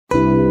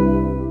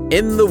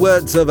In the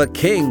words of a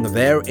king,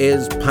 there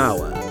is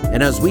power.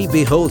 And as we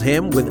behold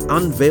him with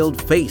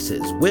unveiled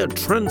faces, we're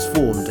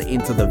transformed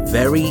into the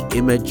very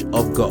image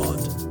of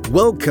God.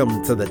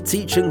 Welcome to the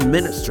teaching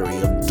ministry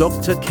of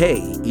Dr.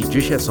 K.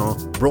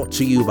 Ijisesan, brought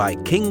to you by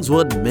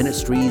Kingswood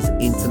Ministries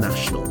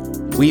International.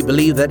 We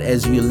believe that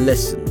as you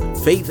listen,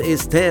 faith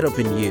is stirred up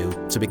in you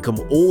to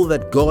become all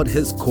that God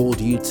has called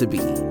you to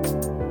be.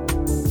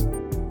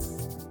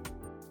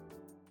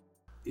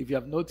 If you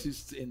have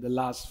noticed in the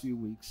last few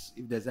weeks,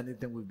 if there's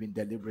anything we've been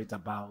deliberate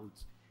about,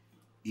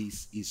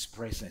 is His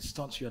presence.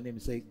 Turn to your name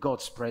and say,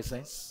 God's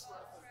presence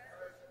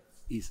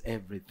is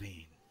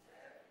everything.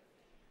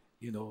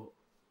 You know,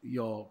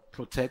 your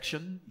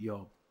protection,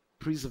 your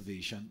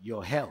preservation,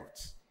 your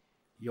health,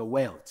 your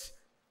wealth,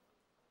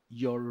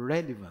 your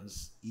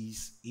relevance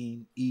is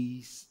in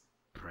His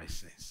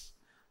presence.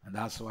 And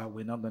that's why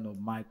we're not going to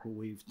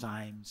microwave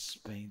time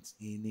spent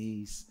in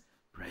His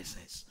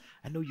presence.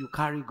 I know you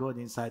carry God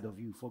inside of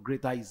you, for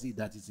greater is He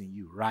that is in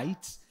you,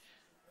 right?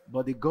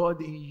 But the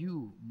God in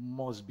you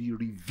must be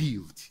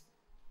revealed.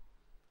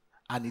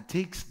 And it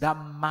takes that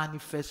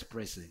manifest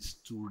presence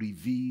to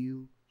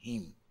reveal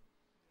Him.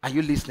 Are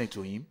you listening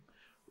to Him?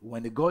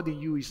 When the God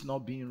in you is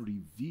not being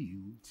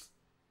revealed,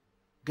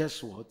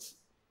 guess what?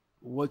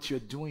 What you're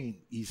doing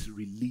is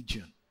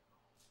religion.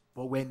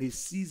 But when the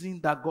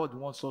season that God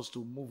wants us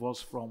to move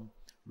us from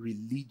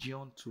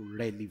religion to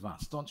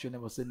relevance. Don't you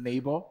never say,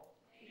 neighbor?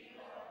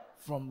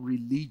 From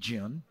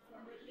religion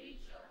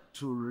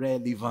to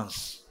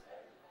relevance.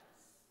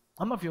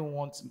 How many of you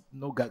want to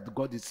know that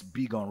God is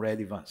big on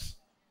relevance?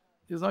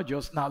 It's not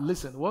just, now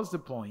listen, what's the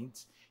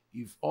point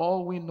if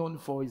all we're known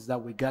for is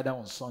that we gather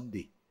on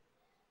Sunday,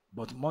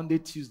 but Monday,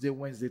 Tuesday,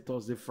 Wednesday,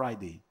 Thursday,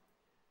 Friday,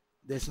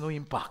 there's no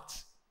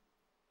impact?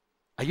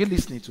 Are you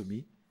listening to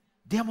me?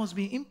 There must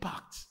be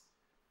impact.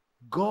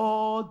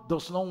 God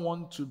does not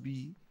want to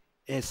be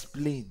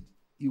explained.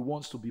 He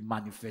wants to be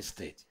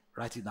manifested.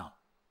 Write it down.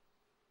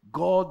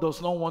 God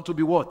does not want to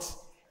be what?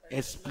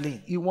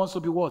 Explained. He wants to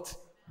be what?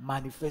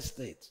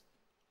 Manifested.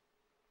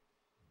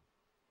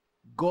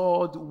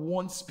 God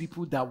wants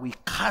people that will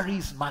carry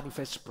His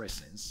manifest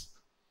presence,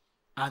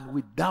 and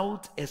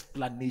without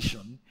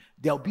explanation,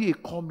 there'll be a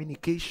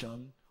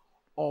communication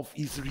of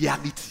His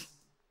reality.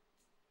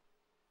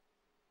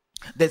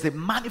 There's a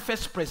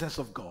manifest presence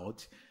of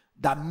God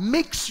that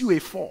makes you a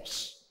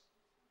force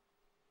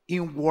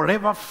in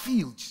whatever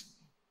field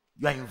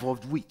you are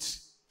involved with.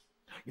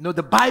 You know,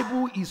 the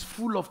Bible is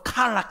full of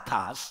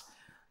characters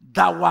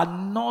that were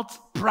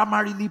not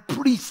primarily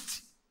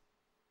priests.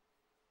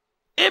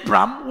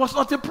 Abraham was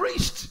not a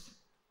priest.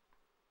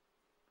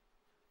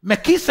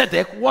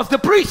 Melchizedek was the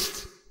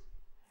priest.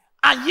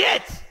 And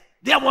yet,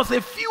 there was a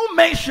few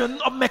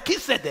mention of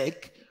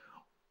Melchizedek,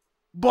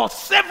 but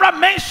several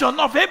mention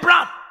of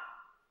Abraham.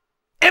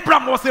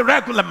 Abraham was a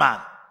regular man.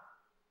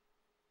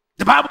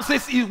 The Bible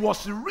says he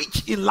was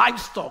rich in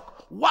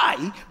livestock.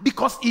 Why?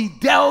 Because he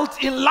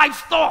dealt in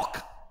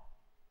livestock.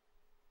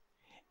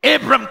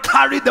 Abraham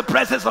carried the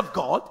presence of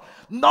God,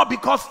 not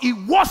because he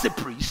was a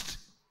priest,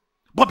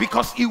 but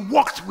because he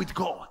walked with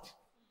God.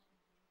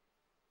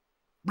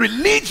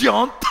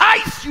 Religion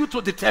ties you to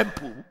the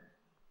temple,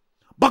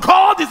 but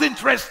God is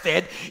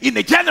interested in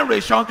a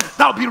generation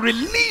that will be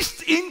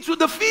released into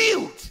the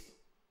field.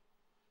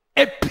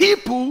 A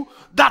people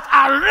that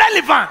are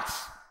relevant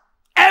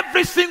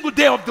every single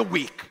day of the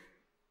week.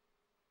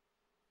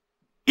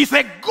 He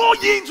said, go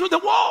ye into the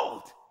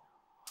world.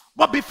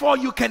 But before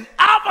you can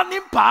have an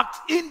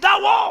impact in that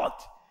world,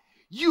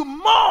 you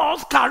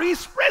must carry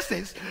His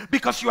presence,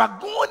 because you are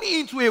going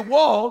into a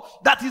world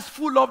that is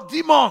full of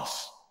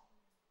demons.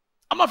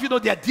 How many of you know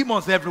there are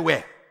demons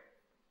everywhere?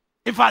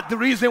 In fact, the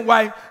reason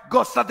why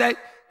God started,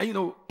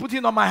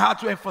 putting on my heart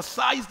to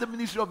emphasize the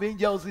ministry of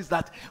angels is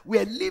that we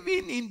are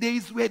living in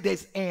days where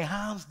there's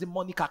enhanced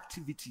demonic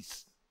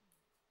activities.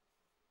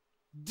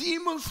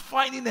 Demons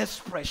finding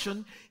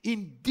expression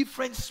in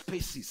different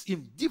spaces,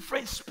 in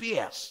different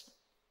spheres.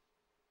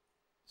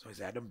 So I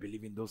say, I don't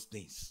believe in those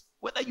things.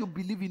 Whether you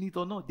believe in it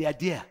or not, they are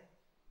there.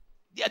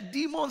 There are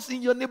demons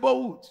in your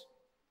neighborhood.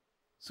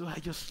 So I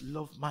just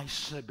love my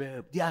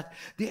suburb. There are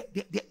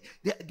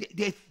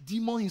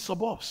demons in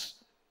suburbs.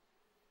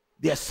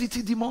 There are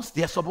city demons,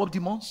 there are suburb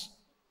demons,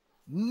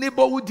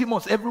 neighborhood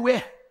demons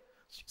everywhere.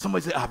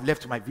 Somebody said, I've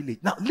left my village.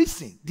 Now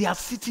listen, there are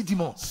city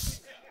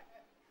demons.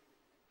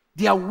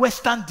 There are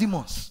western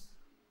demons.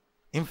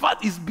 In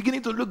fact, it's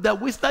beginning to look that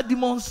western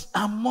demons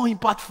are more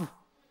impactful.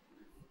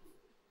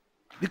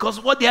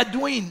 Because what they are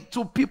doing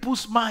to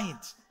people's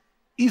minds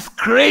is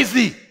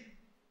crazy.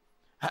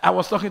 I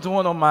was talking to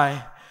one of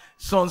my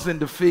sons in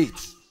the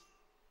faith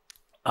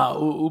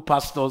who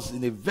pastors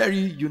in a very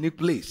unique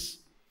place.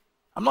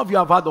 I don't know if you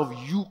have heard of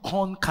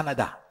Yukon,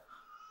 Canada.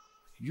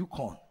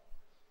 Yukon.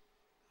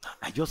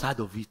 I just heard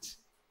of it.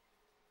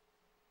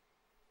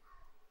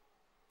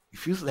 It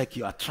feels like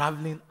you are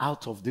traveling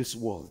out of this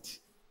world.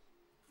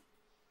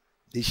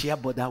 They share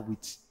border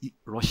with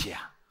Russia.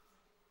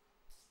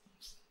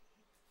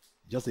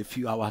 Just a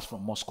few hours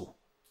from Moscow.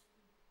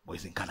 But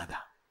it's in Canada.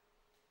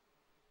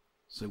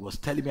 So he was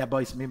telling me about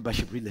his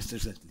membership really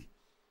recently.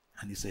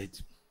 And he said,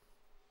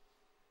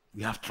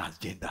 we have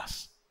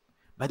transgenders.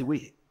 By the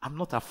way, I'm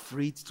not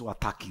afraid to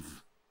attack you.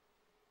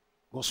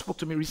 God spoke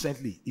to me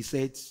recently. He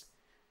said,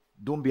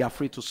 don't be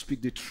afraid to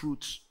speak the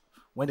truth.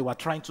 When they were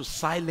trying to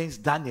silence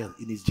Daniel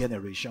in his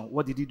generation,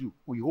 what did he do?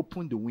 We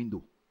opened the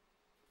window.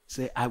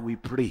 Say, I will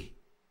pray.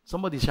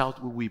 Somebody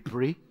shout, we will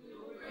pray.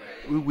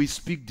 We will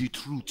speak the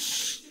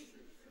truths.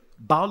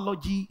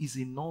 Biology is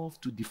enough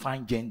to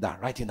define gender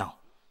right now.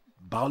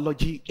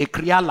 Biology, and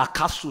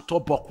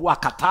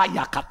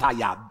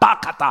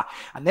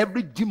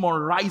every demon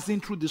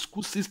rising through the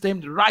school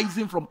system,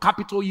 rising from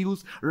Capitol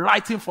Hills,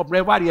 rising from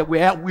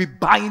everywhere, we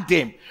bind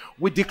them.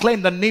 We declare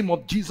in the name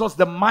of Jesus,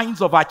 the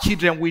minds of our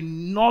children will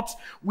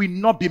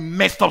not be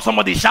messed up.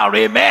 Somebody shout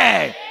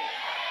amen.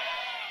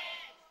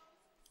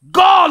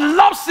 God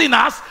loves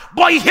sinners,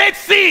 but he hates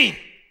sin.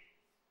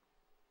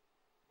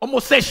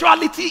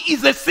 Homosexuality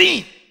is a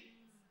sin.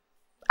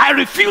 I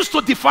refuse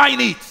to define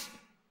it.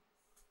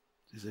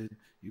 He said,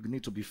 you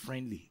need to be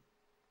friendly.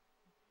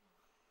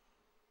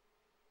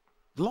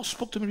 The Lord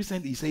spoke to me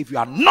recently. He said, if you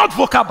are not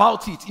vocal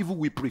about it, evil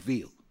will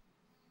prevail.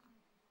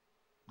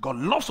 God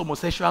loves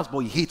homosexuals, but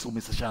he hates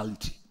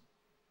homosexuality.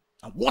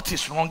 And what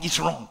is wrong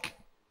is wrong.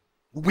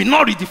 We will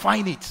not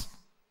redefine it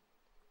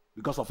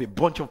because of a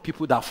bunch of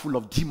people that are full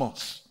of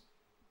demons.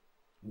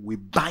 We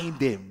bind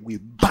them. We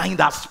bind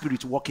that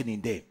spirit working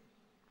in them.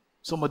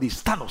 Somebody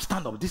stand up,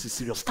 stand up. This is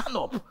serious. Stand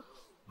up.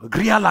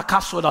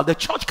 The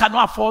church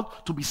cannot afford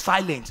to be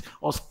silent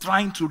or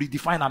trying to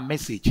redefine our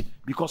message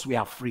because we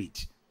are afraid.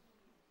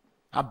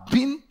 I've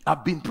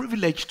been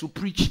privileged to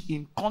preach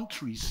in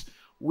countries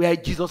where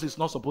Jesus is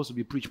not supposed to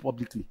be preached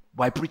publicly,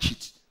 but I preach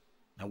it.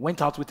 I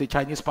went out with a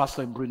Chinese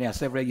pastor in Brunei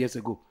several years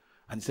ago,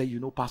 and he said, you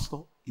know, pastor,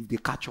 if they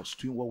catch us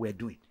doing what we're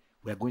doing,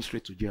 we're going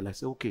straight to jail. I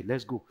said, okay,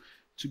 let's go.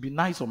 To be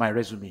nice on my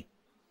resume,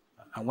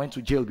 I went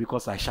to jail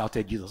because I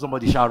shouted Jesus.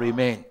 Somebody shout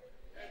amen.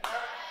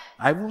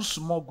 I will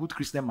smuggle good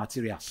Christian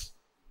materials.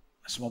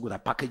 I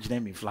package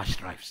them in flash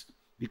drives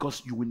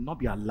because you will not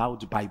be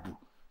allowed Bible.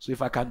 So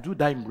if I can do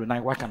that in Brunei,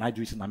 why can I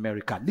do it in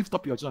America? Lift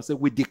up your chest and say,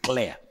 we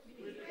declare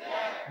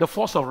the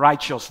force of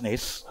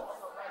righteousness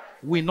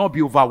will not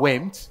be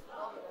overwhelmed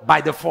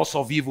by the force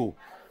of evil.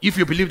 If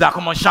you believe that,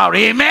 come on, shout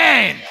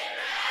amen.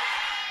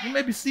 You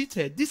may be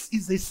seated. This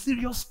is a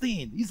serious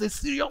thing. It's a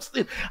serious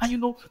thing. And you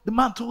know, the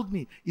man told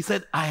me, he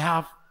said, I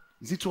have,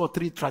 is it 2 or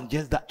 3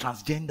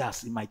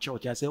 transgenders in my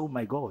church? I said, oh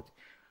my God,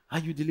 how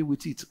are you dealing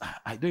with it?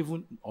 I don't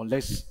even,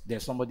 unless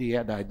there's somebody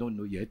here that I don't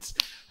know yet.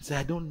 I said,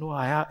 I don't know.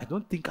 I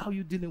don't think, how are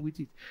you dealing with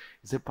it?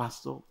 He said,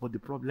 Pastor, but the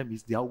problem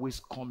is they're always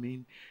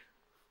coming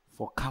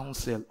for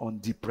counsel on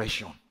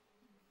depression.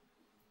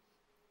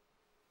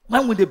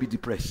 When will they be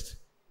depressed?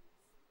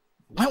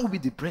 When will be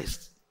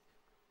depressed?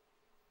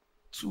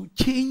 To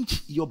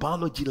change your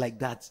biology like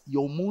that,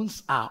 your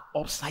hormones are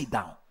upside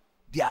down.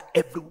 They are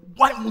everywhere.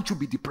 Why won't you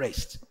be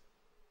depressed?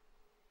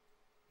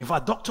 In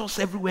fact, doctors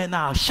everywhere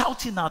now are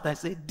shouting out and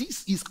say,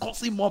 this is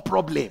causing more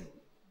problem.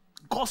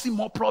 Causing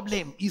more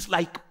problem. It's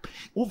like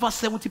over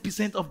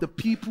 70% of the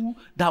people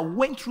that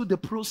went through the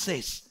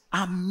process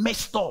are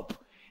messed up.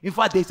 In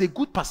fact, there's a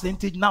good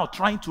percentage now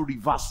trying to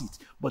reverse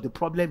it. But the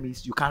problem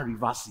is you can't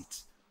reverse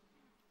it.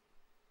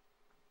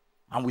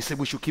 And we say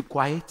we should keep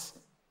quiet.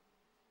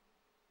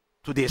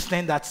 To the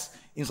extent that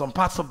in some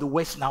parts of the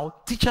West now,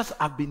 teachers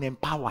have been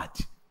empowered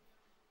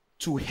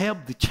to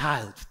help the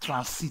child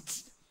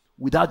transit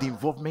without the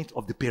involvement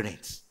of the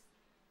parents.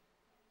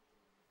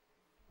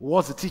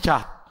 What's the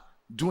teacher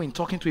doing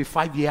talking to a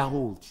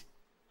 5-year-old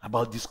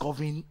about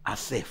discovering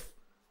herself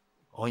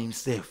or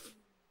himself?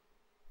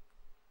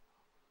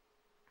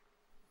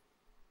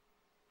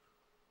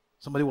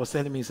 Somebody was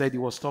telling me, he said he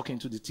was talking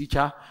to the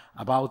teacher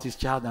about his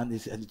child, and the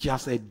teacher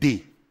said,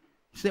 they.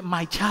 He said,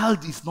 my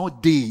child is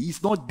not they.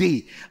 It's not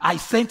they. I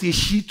sent a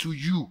she to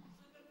you.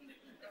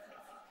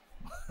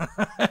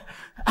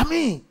 I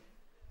mean,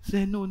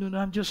 say, no,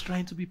 I'm just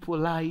trying to be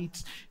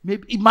polite.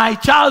 Maybe my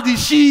child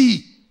is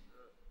she.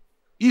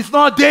 It's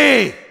not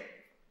they.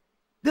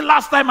 The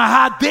last time I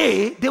had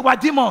they were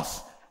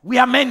demons. We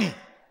are many.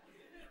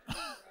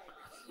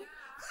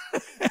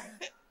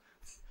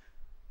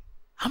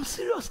 I'm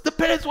serious. The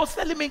parents was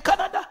telling me in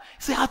Canada,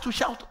 say, I had to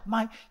shout,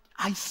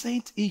 I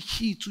sent a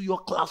she to your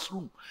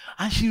classroom,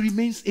 and she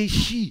remains a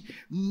she.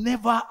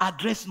 Never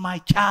address my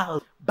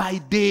child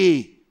by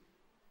they.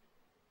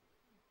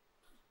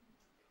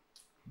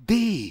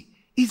 They.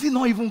 Is it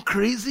not even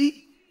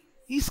crazy?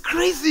 It's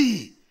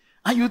crazy.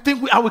 And you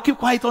think I will keep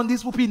quiet on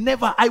this pulpit?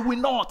 Never. I will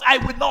not. I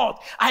will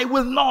not. I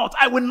will not.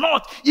 I will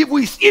not. Evil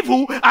is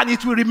evil, and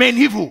it will remain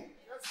evil.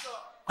 Yes,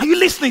 are you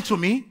listening to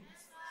me?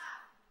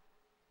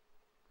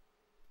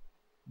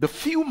 The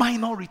few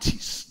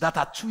minorities that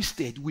are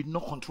twisted will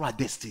not control our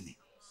destiny.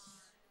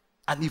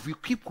 And if we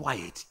keep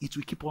quiet, it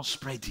will keep on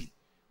spreading.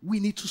 We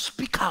need to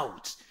speak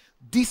out.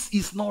 This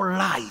is not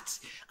right.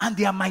 And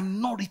they are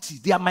minorities.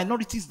 They are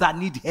minorities that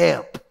need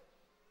help.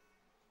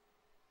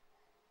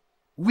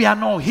 We are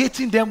not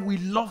hating them. We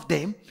love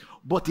them.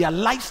 But their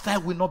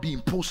lifestyle will not be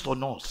imposed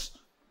on us.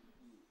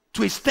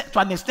 To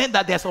an extent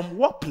that there are some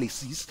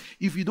workplaces,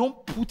 if you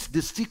don't put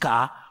the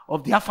sticker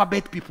of the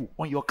alphabet people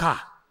on your car,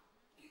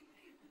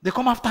 they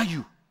come after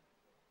you.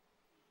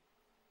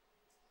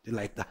 They're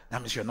like, that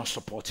means you're not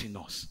supporting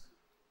us.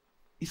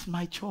 It's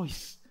my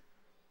choice.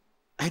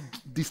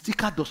 The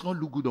sticker does not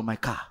look good on my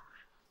car,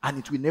 and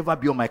it will never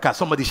be on my car.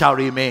 Somebody shout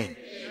amen.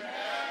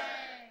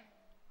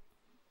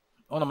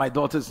 One of my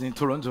daughters in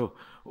Toronto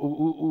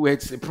who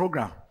heads a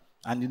program,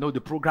 and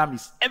the program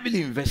is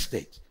heavily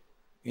invested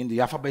in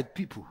the alphabet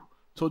people,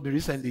 told me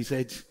recently,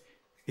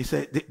 he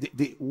said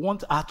they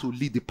want her to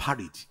lead the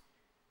parade.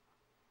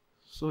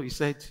 So he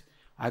said,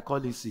 I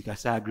call it sick. I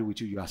said, I agree with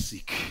you. You are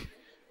sick.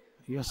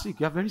 You are sick.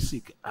 You are very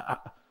sick.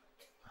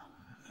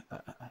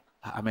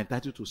 I'm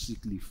entitled to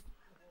sick leave.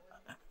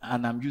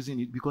 And I'm using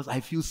it because I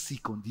feel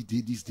sick on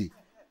this day.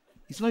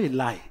 It's not a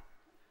lie.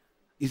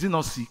 Is it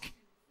not sick?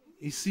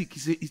 He's sick.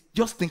 He's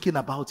just thinking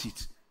about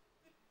it.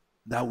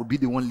 That will be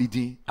the one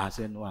leading. I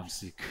said, no, I'm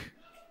sick.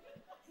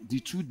 The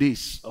 2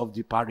 days of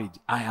the parade,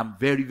 I am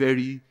very,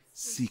 very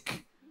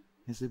sick.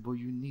 He said, but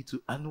you need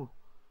to. I know.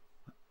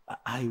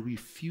 I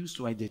refuse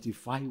to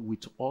identify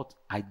with what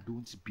I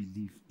don't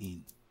believe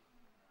in.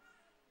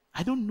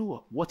 I don't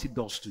know what it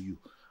does to you.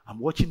 I'm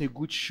watching a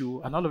good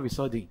show, and all of a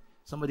sudden,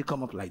 somebody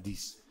come up like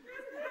this.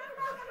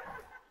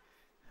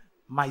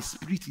 My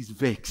spirit is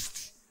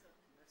vexed.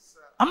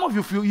 How many of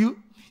you feel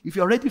you? If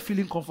you're already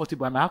feeling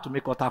comfortable, I might have to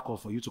make altar call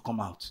for you to come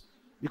out.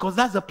 Because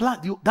that's the plan.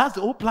 That's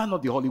the whole plan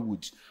of the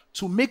Hollywood.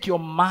 To make your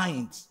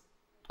mind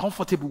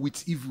comfortable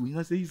with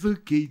evil. Say, it's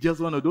okay,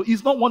 just one of those.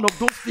 It's not one of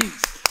those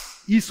things.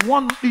 It's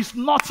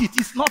not it.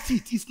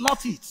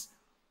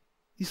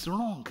 It's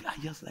wrong. I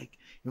just like,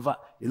 in fact,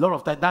 a lot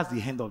of times, that's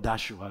the end of that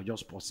show. I'll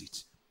just pause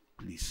it.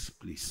 Please,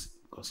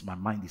 because my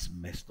mind is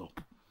messed up.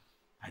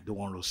 I don't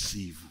want to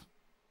see evil.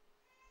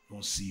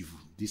 Don't see evil.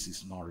 This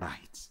is not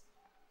right.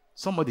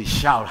 Somebody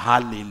shout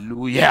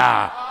hallelujah.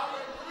 Hallelujah.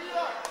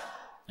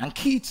 And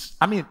kids,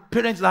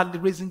 parents that are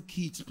raising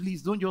kids,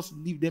 please don't just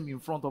leave them in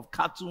front of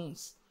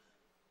cartoons.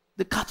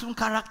 The cartoon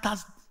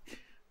characters,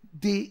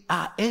 they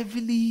have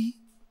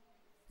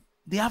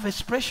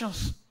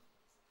expressions.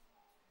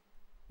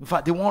 In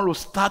fact, they want to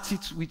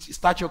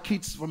start your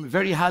kids from a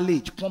very early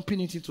age, pumping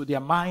it into their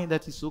mind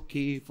that it's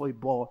okay for a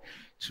boy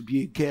to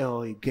be a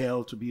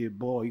girl to be a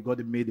boy.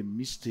 God made a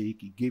mistake.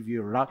 He gave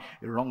you a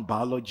wrong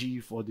biology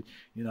for a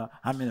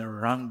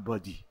wrong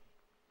body.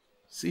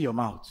 See your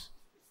mouth.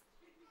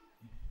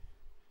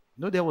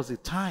 There was a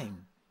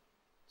time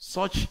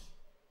such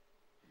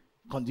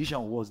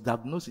condition was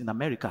diagnosed in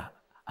America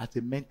as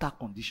a mental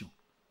condition.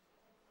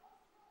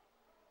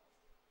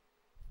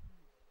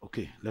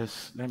 Okay,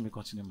 let me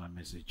continue my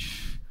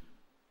message.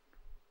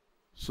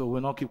 So we'll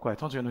not keep quiet.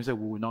 Don't you know? He said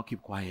we will not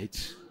keep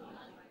quiet.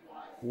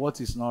 What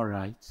is not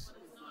right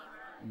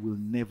will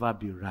never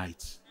be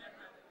right.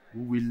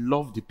 We will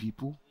love the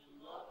people,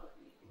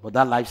 but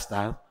that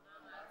lifestyle,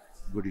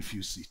 we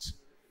refuse it.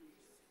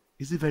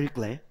 Is it very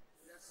clear?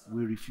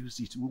 We refuse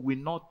it. We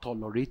will not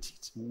tolerate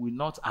it. We will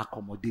not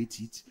accommodate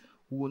it.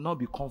 We will not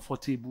be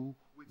comfortable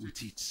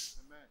with it.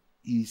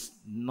 It's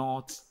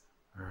not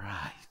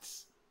right.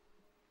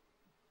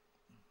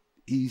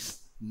 Is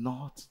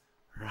not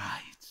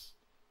right.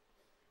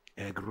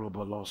 And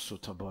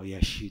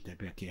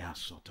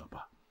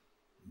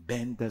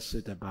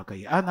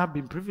I've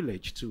been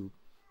privileged to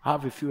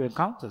have a few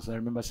encounters. I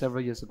remember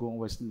several years ago when we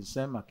were still in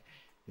Semak,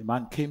 a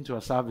man came to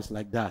a service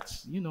like that.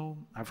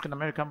 African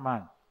American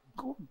man,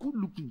 good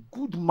looking,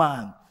 good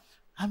man.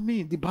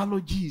 The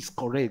biology is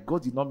correct.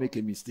 God did not make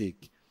a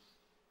mistake.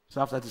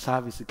 So after the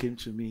service, he came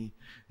to me.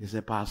 He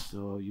said,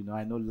 Pastor,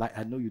 I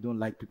know you don't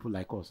like people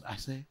like us. I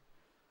said,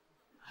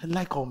 I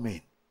like all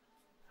men.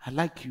 I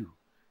like you.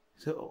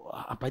 So,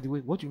 by the way,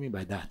 what do you mean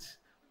by that?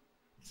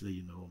 He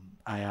said,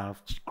 I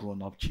have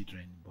grown-up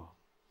children, but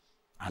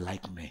I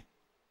like men.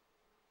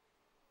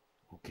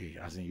 Okay,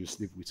 as in you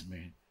sleep with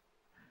men.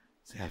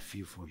 Say, I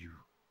feel for you.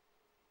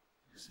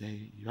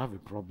 Say, you have a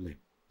problem.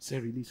 Say,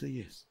 really? Say,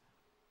 yes.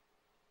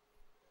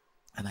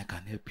 And I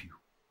can help you.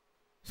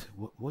 Say,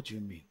 what do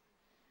you mean?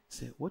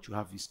 Say, what you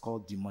have is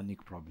called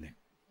demonic problem.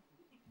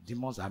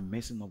 Demons are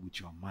messing up with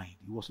your mind.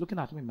 He was looking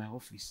at me in my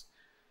office.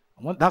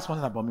 That's one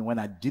thing about me. When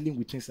I'm dealing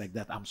with things like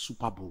that, I'm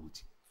super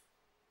bold.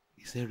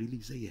 He said, really?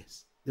 He said,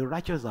 yes. The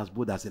righteous is as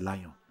bold as a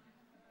lion.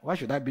 Why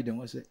should I be the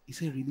one? He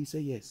said, really? He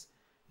said, yes.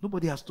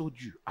 Nobody has told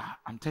you.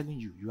 I'm telling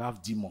you, you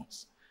have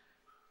demons.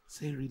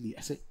 Say, really?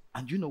 I said,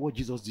 and you know what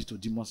Jesus did to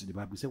demons in the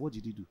Bible? He said, what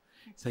did he do?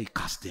 He said, he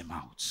cast them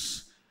out.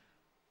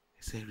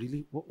 He said,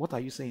 really? What are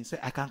you saying? He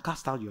said, I can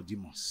cast out your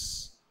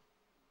demons.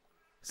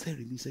 He said,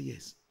 really? He said,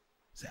 yes.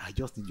 He said, I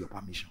just need your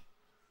permission.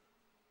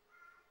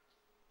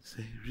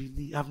 Say,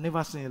 really? I've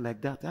never seen it like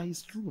that.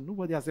 It's true.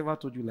 Nobody has ever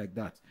told you like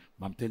that.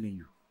 But I'm telling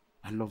you,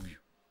 I love you.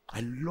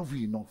 I love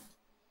you enough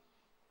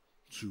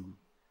to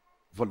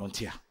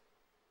volunteer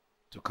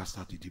to cast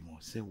out the demon.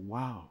 Say,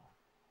 wow.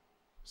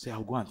 Say,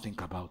 I'll go and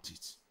think about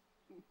it.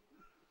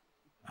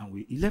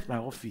 And he left my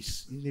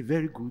office in a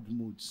very good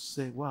mood.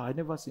 Say, wow, I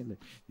never seen it.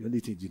 The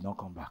only thing did not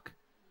come back.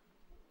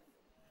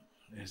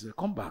 He said,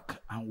 come back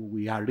and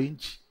we will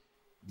arrange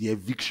the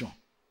eviction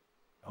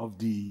of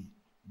the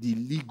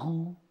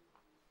legal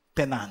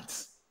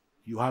tenants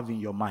you have in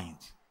your mind.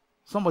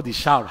 Somebody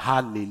shout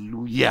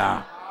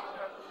hallelujah.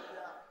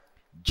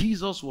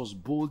 Jesus was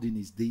bold in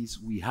his days.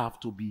 We have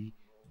to be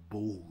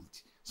bold.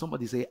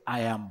 Somebody say, I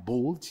am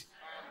bold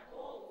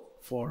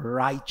for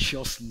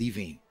righteous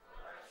living.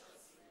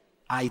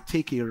 I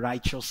take a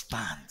righteous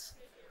stand.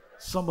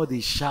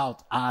 Somebody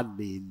shout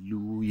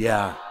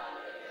hallelujah.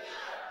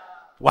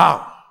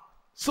 Wow.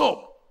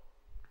 So,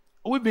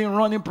 we've been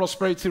running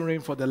Prosperity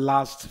Reign for the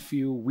last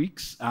few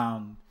weeks.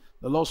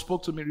 The Lord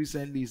spoke to me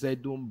recently. He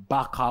said, don't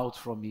back out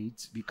from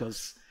it,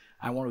 because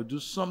I want to do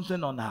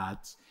something on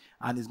that.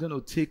 And it's going to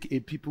take a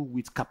people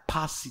with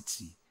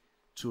capacity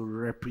to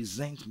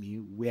represent me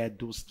where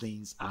those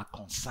things are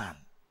concerned.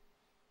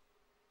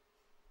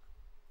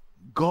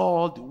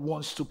 God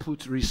wants to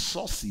put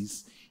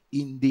resources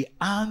in the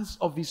hands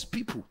of his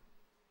people.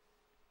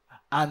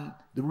 And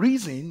the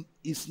reason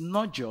is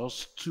not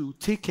just to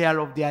take care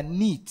of their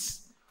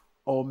needs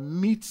or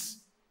meet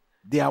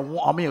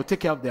or take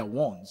care of their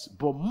wants,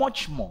 but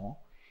much more,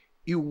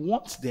 he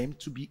wants them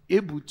to be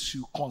able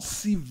to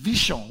conceive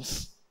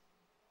visions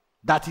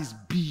that is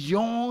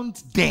beyond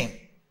them,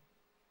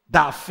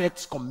 that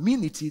affects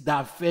community,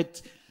 that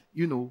affects,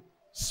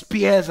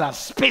 spheres and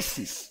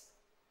spaces.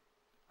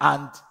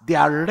 And they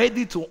are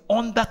ready to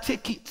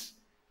undertake it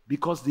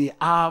because they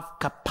have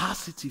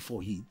capacity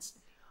for it.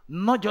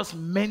 Not just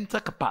mental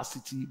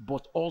capacity,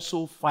 but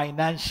also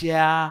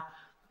financial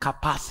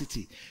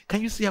capacity.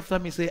 Can you say after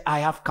me, say, I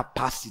have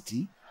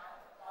capacity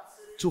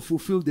to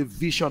fulfill the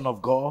vision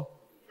of God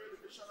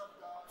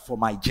for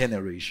my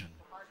generation.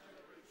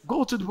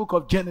 Go to the book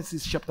of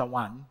Genesis chapter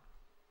 1.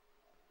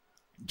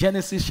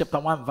 Genesis chapter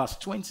 1 verse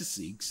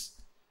 26.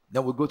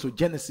 Then we'll go to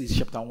Genesis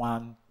chapter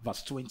 1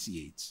 verse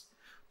 28.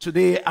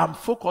 Today I'm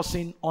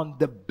focusing on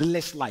the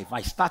blessed life.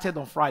 I started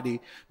on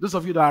Friday. Those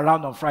of you that are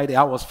around on Friday,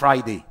 I was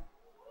Friday.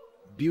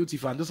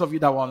 Beautiful. And those of you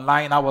that were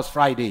online, I was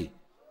Friday.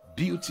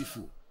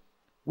 Beautiful.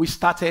 We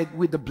started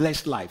with the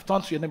blessed life.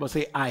 Turn to your neighbor,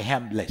 say, I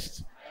am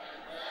blessed.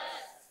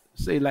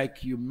 Say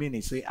like you mean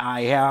it. Say,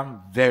 I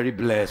am very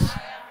blessed.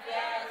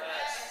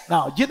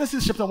 Now,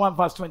 Genesis chapter 1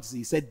 verse 20,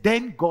 he said,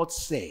 then God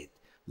said,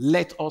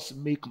 let us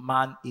make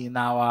man in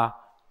our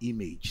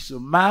image. So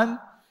man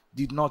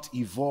did not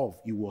evolve,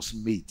 he was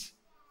made.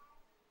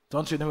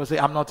 Don't you never say,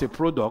 I'm not a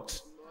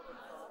product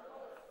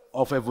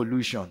of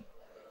evolution.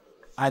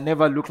 I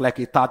never look like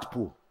a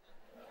tadpole.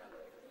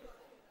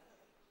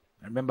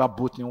 I remember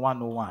Botany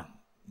 101,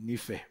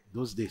 Nife,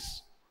 those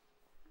days.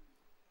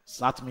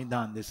 Sat me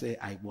down, they say,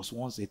 I was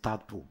once a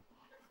tadpole.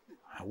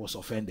 I was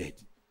offended.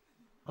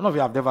 None of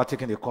you have never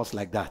taken a course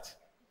like that.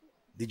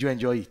 Did you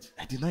enjoy it?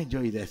 I did not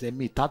enjoy it. I said,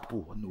 me,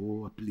 tadpole.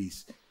 No,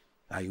 please.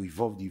 I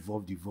evolved.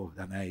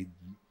 And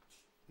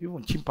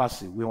even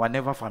chimpanzee, we were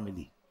never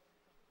family.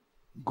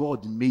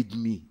 God made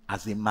me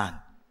as a man.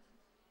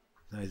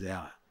 So I said,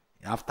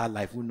 after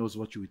life, who knows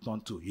what you will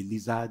turn to? A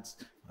lizard?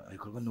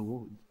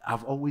 No,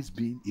 I've always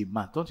been a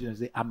man. Don't you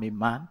say, I'm a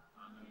man?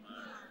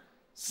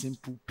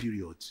 Simple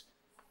period.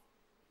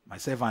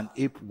 Myself and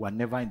ape were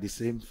never in the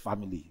same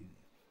family.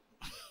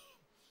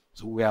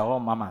 So we are all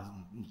mamas.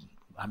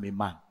 I'm a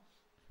man.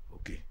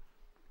 Okay.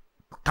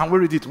 Can we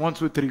read it? 1,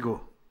 2, 3,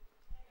 go.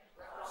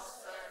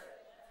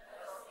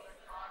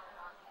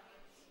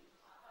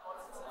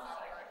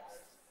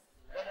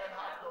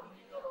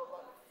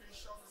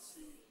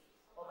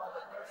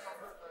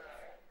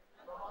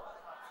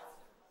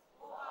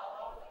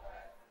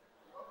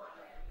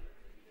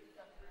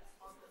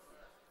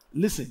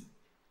 Listen.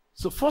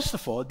 So first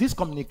of all, this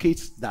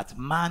communicates that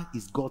man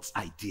is God's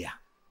idea.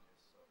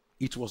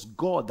 It was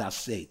God that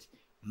said,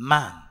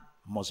 man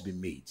must be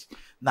made.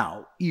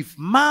 Now, if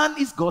man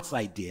is God's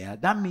idea,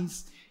 that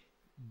means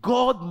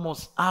God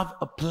must have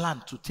a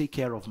plan to take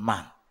care of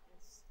man.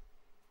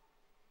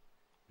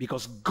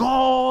 Because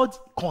God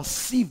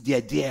conceived the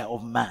idea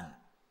of man.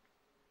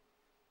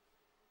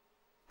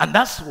 And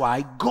that's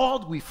why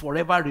God will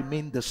forever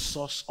remain the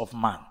source of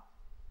man.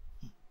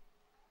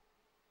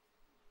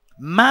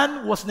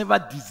 Man was never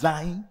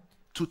designed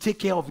to take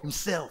care of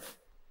himself.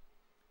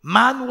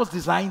 Man was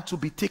designed to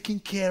be taken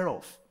care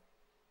of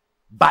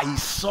by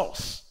his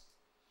source.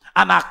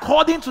 And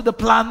according to the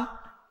plan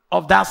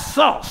of that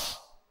source,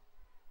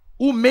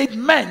 who made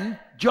men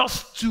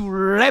just to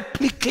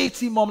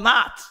replicate him on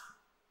earth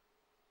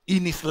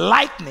in his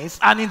likeness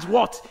and in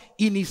what?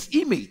 In his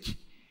image.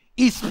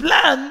 His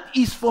plan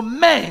is for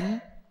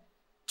men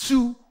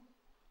to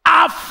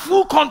have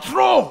full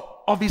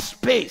control of his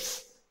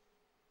space.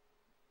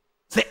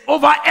 Say,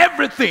 over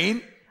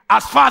everything,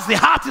 as far as the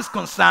heart is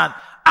concerned,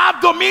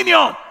 have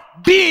dominion,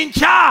 be in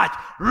charge,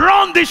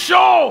 run the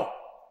show.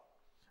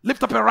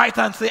 Lift up your right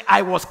hand and say,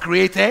 I was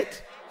created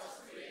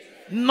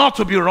not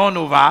to be run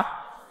over,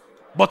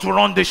 but to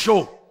run the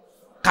show.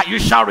 Can you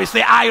shout it?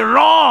 Say, I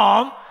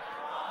run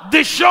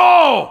the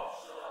show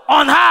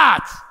on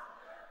earth.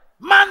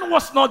 Man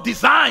was not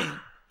designed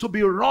to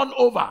be run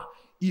over.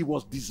 He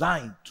was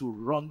designed to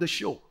run the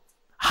show.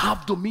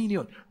 Have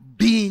dominion,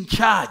 be in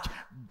charge,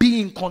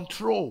 be in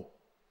control.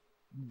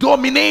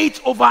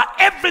 dominate over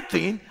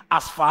everything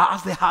as far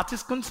as the heart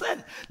is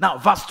concerned. Now,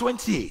 verse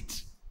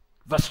 28.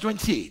 Verse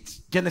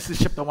 28. Genesis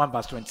chapter 1,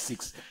 verse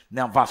 26.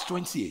 Now, verse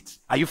 28.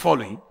 Are you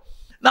following?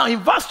 Now, in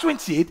verse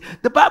 28,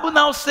 the Bible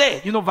now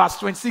said, verse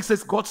 26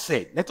 says, God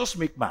said, let us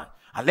make man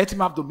and let him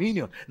have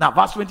dominion. Now,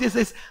 verse 28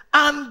 says,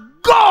 and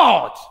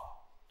God,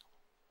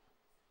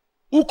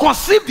 who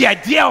conceived the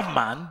idea of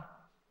man,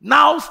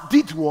 now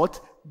did what?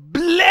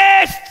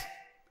 Blessed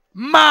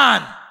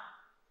man.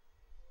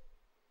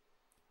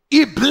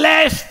 He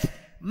blessed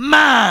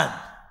man.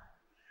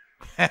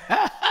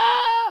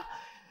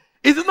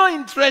 Is it not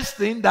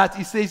interesting that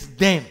he says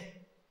them?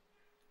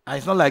 And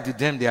it's not like the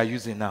them they are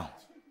using now.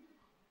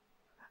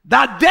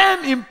 That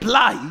them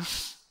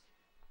implies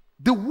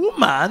the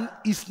woman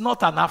is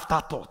not an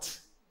afterthought.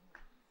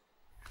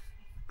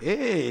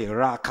 Hey,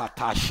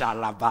 rakata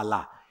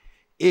shalabala.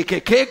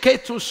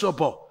 Ekekeke to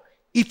sobo.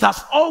 It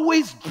has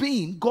always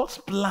been God's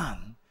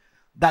plan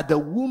that the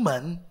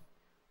woman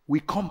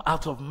will come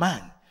out of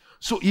man.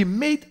 So he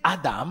made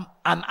Adam,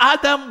 and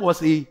Adam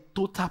was a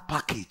total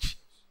package.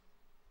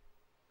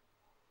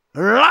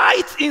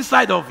 Right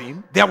inside of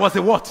him, there was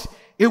a what?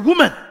 A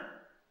woman.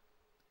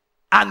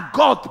 And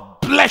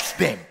God blessed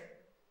them.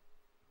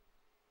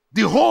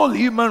 The whole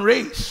human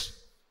race,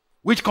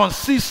 which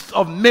consists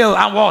of male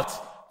and what?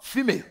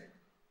 Female.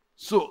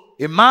 So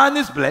a man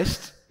is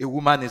blessed, a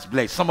woman is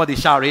blessed. Somebody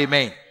shout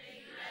amen. Amen.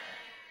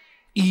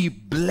 He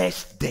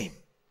blessed them.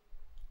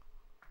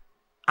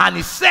 And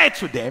he said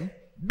to them,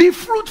 be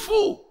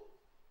fruitful.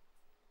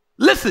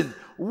 Listen,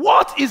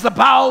 what is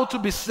about to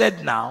be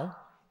said now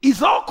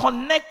is all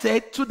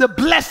connected to the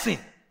blessing.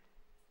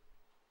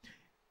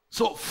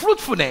 So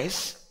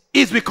fruitfulness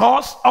is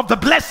because of the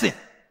blessing.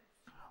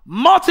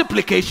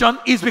 Multiplication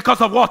is because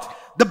of what?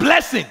 The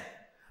blessing.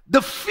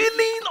 The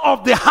feeling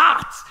of the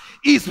heart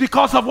is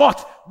because of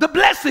what? The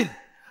blessing.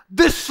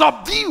 The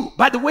subdue,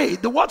 by the way,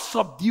 the word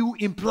subdue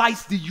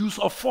implies the use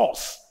of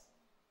force.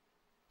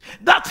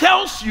 That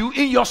tells you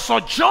in your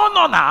sojourn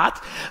on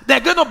earth, there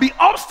are going to be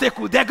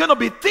obstacles, there are going to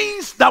be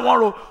things that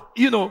want to,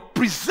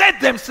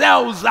 present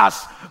themselves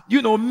as,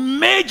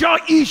 major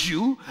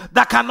issue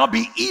that cannot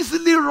be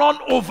easily run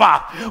over.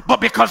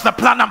 But because the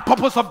plan and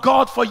purpose of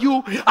God for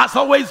you has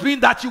always been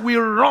that you will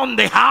run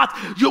the heart,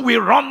 you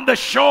will run the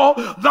show,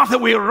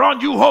 nothing will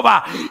run you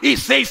over. He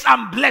says,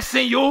 I'm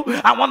blessing you.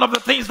 And one of the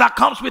things that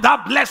comes with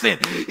that blessing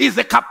is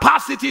the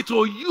capacity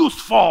to use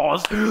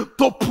force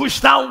to push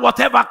down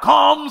whatever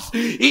comes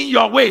in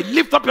your way.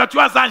 Lift up your two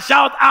hands and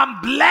shout,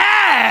 I'm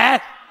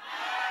blessed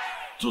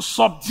to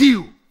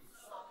subdue.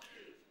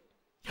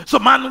 So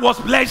man was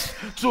blessed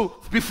to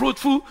be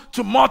fruitful,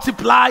 to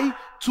multiply,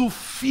 to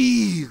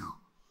fill.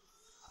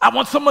 I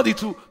want somebody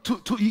to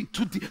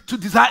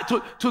desire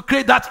to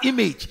create that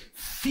image.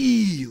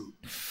 Feel.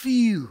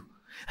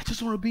 I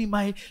just want to be in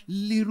my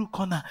little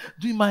corner,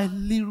 doing my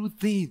little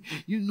thing.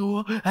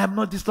 I'm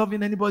not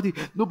disturbing anybody.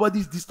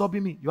 Nobody's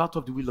disturbing me. You're out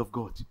of the will of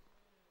God.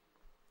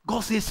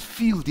 God says,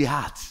 feel the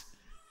heart.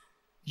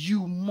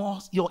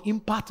 Your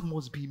impact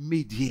must be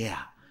made here.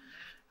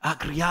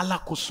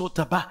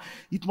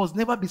 It must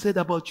never be said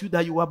about you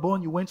that you were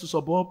born, you went to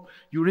suburb,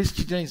 you raised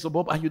children in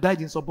suburb, and you died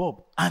in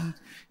suburb, and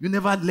you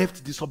never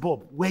left the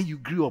suburb where you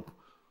grew up.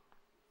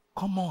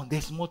 Come on,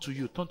 there's more to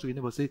you. Turn to your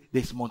neighbor and say,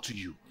 there's more to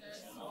you.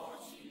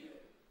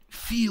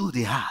 Feel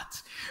the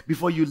heart.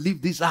 Before you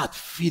leave this earth,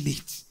 feel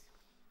it.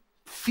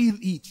 Feel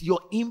it.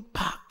 Your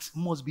impact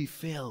must be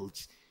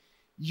felt.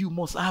 You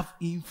must have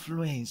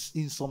influence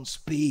in some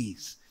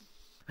space.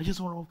 I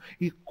just want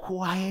a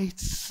quiet,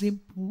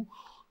 simple,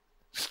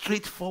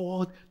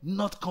 straightforward,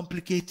 not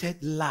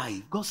complicated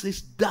life. God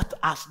says that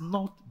has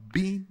not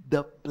been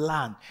the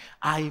plan.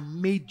 I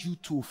made you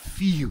to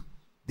feel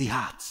the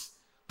heart.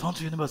 Turn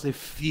to your neighbor and say,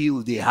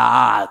 feel the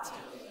heart.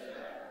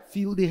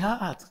 Feel the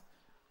heart.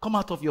 Come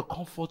out of your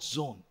comfort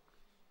zone.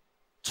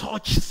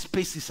 Touch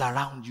spaces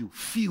around you.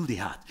 Feel the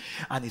heart.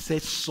 And he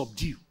says,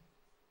 subdue.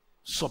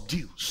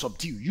 Subdue.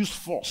 Subdue. Use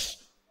force.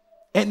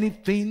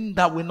 Anything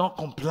that will not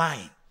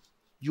comply,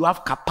 you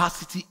have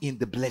capacity in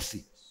the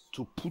blessing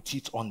to put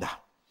it under.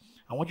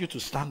 I want you to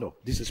stand up.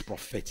 This is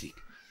prophetic.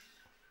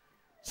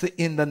 Say,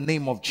 in the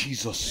name of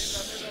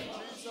Jesus,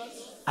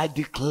 I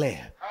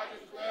declare,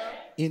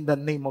 in the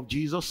name of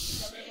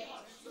Jesus,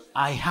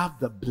 I have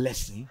the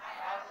blessing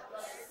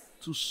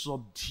to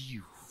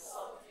subdue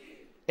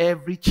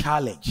every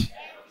challenge,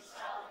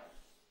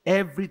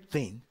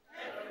 everything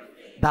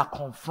that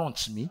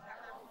confronts me,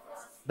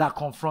 that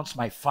confronts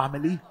my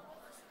family,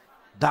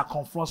 that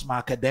confronts my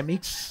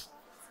academics,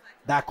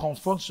 that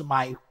confronts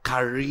my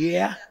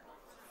career,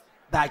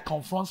 that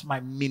confronts my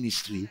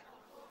ministry.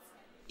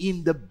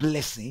 In the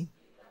blessing,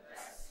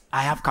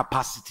 I have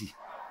capacity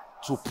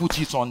to put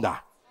it under.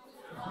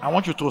 I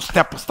want you to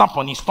stomp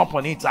on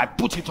it. I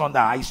put it under.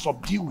 I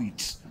subdue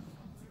it.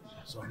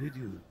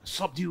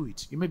 Subdue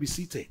it. You may be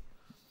seated.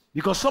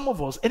 Because some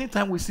of us,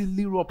 anytime we see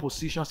little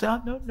opposition, say,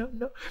 oh,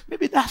 no.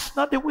 Maybe that's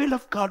not the will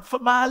of God for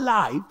my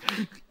life.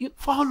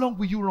 For how long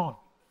will you run?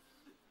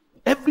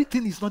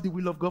 Everything is not the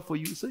will of God for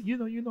you. So,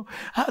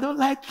 I don't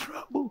like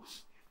trouble.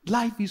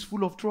 Life is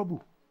full of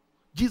trouble.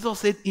 Jesus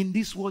said, in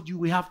this world you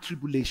will have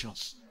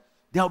tribulations.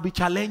 There will be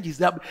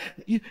challenges. I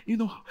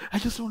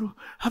just want to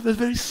have a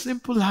very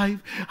simple life.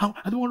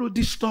 I don't want to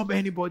disturb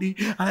anybody.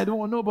 And I don't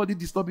want nobody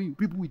disturbing you.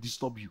 People will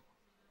disturb you.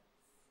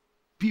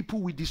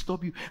 People will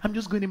disturb you. I'm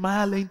just going in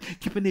my lane,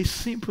 keeping a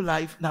simple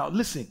life. Now,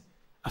 listen.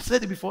 I've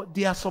said it before.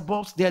 They are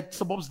suburbs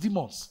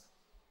demons.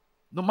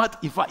 No matter,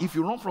 in fact, if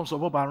you run from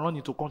suburb and run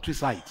into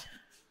countryside,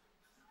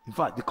 in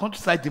fact, the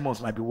countryside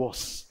demons might be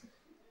worse.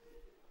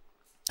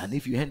 And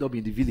if you end up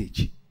in the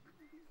village,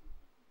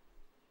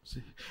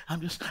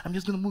 I'm just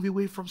going to move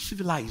away from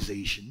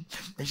civilization.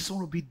 I just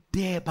want to be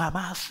there by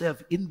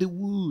myself in the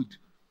wood.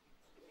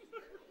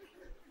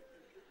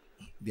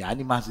 The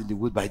animals in the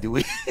wood, by the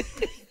way.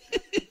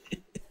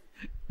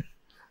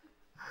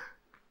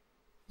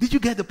 Did you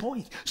get the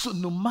point? So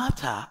no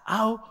matter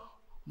how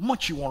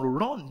much you want to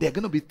run, there are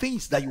going to be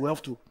things that you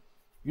have to,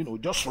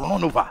 just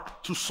run over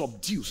to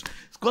subdue.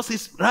 Because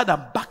it's rather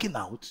than backing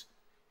out,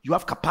 you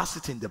have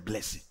capacity in the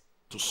blessing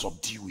to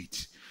subdue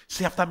it.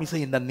 Say after me,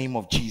 say in the name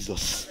of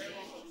Jesus.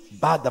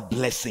 By the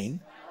blessing,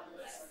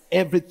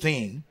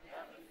 everything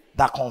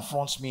that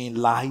confronts me in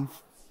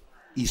life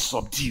is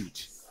subdued.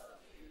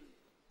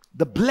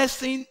 The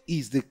blessing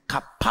is the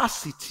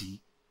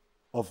capacity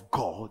of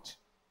God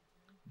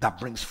that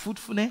brings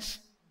fruitfulness,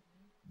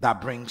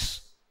 that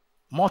brings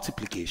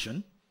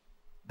multiplication,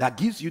 that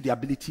gives you the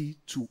ability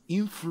to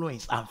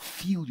influence and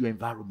fill your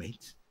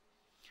environment,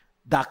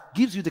 that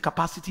gives you the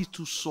capacity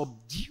to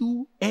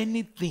subdue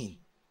anything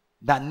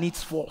that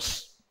needs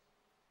force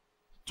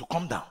to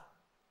come down,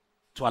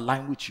 to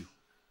align with you.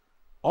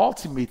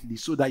 Ultimately,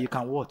 so that you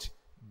can what?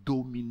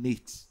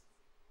 Dominate.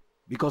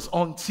 Because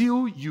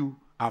until you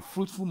are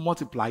fruitful,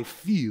 multiply,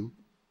 fill,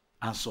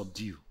 and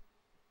subdue,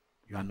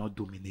 you are not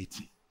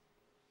dominating.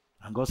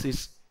 And God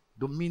says,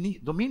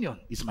 dominion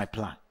is my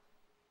plan.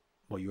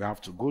 But you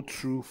have to go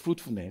through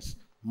fruitfulness,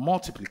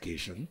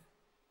 multiplication,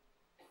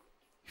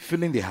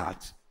 filling the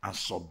heart, and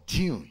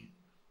subduing.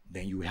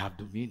 Then you will have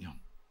dominion.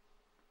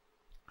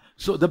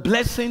 So the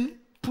blessing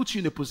puts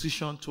you in a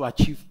position to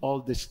achieve all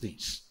these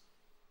things.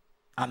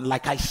 And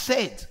like I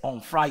said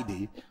on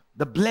Friday,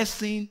 the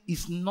blessing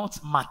is not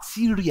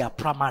material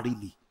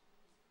primarily.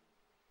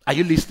 Are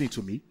you listening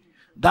to me?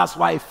 That's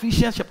why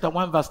Ephesians chapter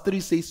 1 verse 3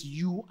 says,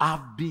 you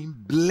have been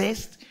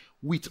blessed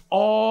with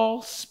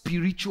all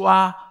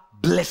spiritual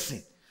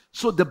blessing.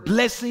 So the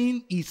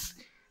blessing is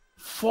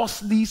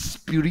firstly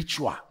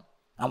spiritual.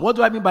 And what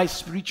do I mean by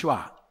spiritual?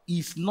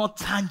 It's not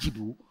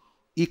tangible.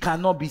 It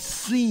cannot be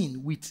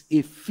seen with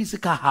a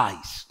physical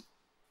eyes,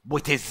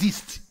 but it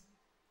exists.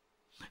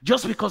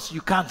 Just because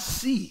you can't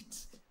see it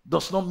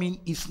does not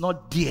mean it's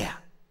not there.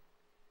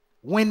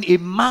 When a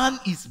man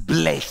is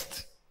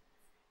blessed,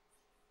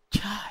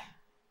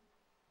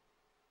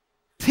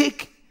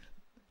 take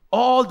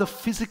all the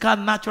physical,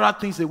 natural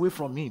things away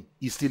from him,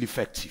 he's still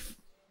effective.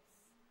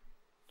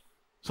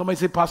 Somebody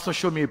say, Pastor,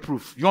 show me a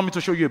proof. You want me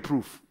to show you a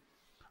proof?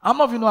 How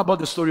many of you know about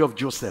the story of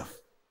Joseph?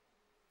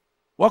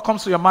 What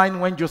comes to your mind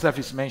when Joseph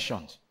is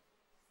mentioned?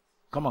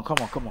 Come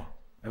on.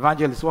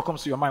 Evangelist, what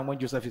comes to your mind when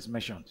Joseph is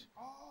mentioned?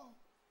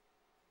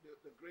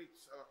 The grace.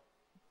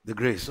 The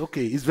grace.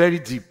 Okay, it's very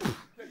deep.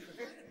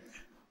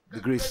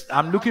 The grace.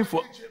 I'm looking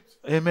for...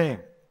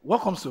 Amen.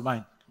 What comes to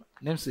mind?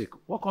 Namesake.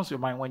 What comes to your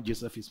mind when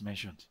Joseph is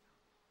mentioned?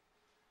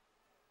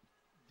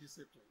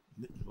 Discipline.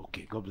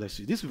 Okay, God bless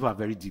you. These people are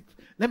very deep.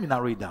 Let me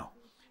narrow it down.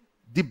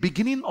 The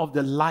beginning of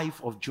the life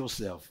of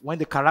Joseph, when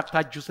the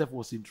character Joseph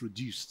was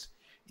introduced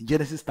in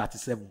Genesis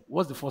 37,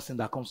 what's the first thing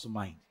that comes to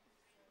mind?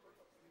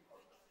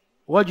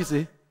 What did you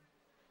say?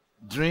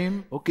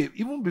 Dream. Okay,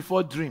 even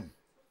before dream.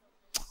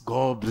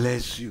 God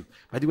bless you.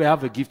 By the way, I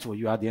have a gift for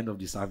you at the end of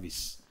the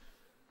service.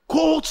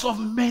 Coats of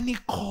many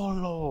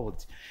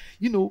colors.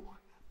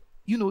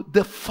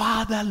 The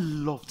father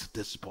loved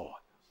this boy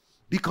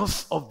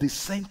because of the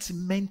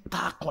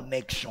sentimental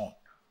connection.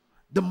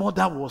 The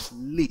mother was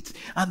late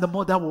and the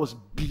mother was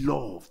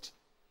beloved.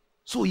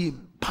 So he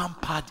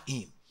pampered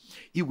him.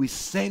 He will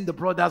send the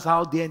brothers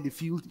out there in the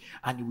field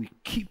and he will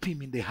keep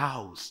him in the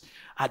house,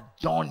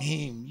 adorn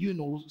him,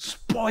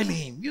 spoil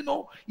him.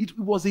 It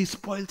was a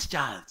spoiled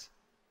child.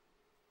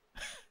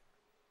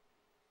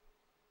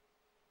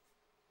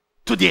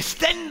 To the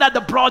extent that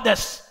the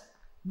brothers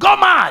go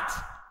mad.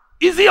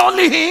 Is he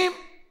only him?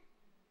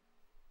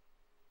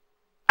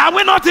 Are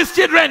we not his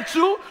children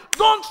too?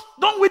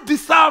 Don't we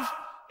deserve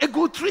a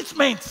good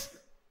treatment?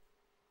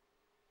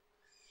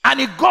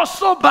 And it got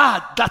so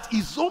bad that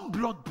his own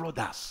blood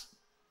brothers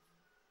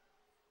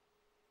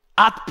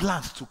had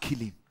plans to kill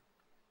him.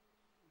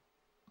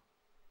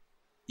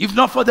 If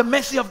not for the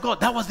mercy of God,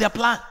 that was their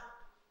plan.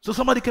 So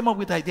somebody came up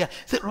with the idea.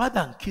 Said, rather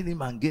than kill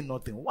him and gain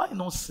nothing, why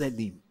not sell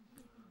him?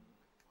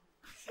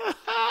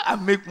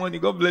 And make money.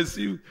 God bless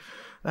you.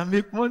 And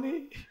make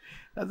money.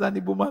 That's an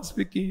Igbo man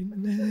speaking.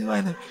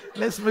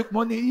 Let's make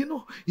money.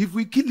 If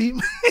we kill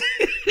him,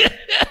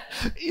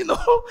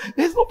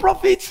 there's no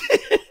profit.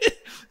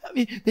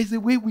 There's a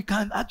way we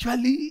can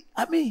actually,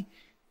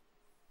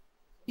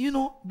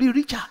 be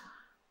richer.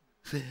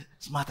 Say,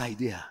 smart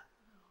idea.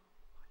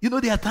 You know,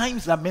 there are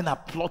times that men are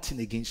plotting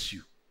against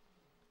you.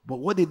 But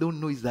what they don't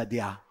know is that they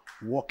are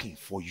working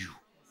for you.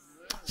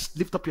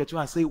 Lift up your two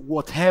and say,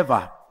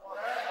 whatever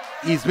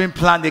is being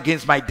planned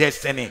against my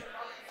destiny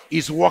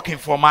is working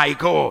for my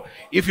goal.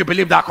 If you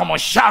believe that, come on,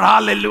 shout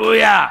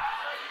hallelujah.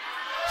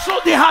 So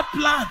they had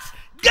plans.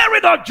 Get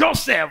rid of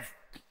Joseph.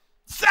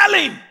 Sell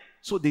him.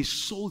 So they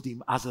sold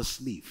him as a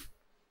slave.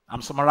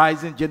 I'm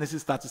summarizing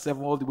Genesis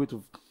 37 all the way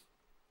to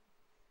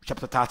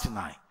chapter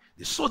 39.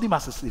 They sold him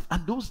as a slave.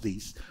 And those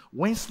days,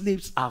 when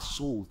slaves are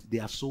sold, they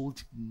are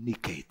sold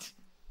naked.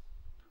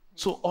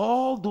 So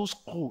all those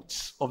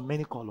coats of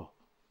many color,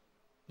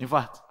 in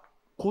fact,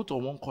 coat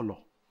of one color,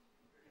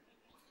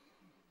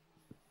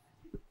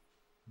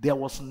 there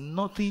was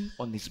nothing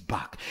on his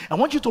back. I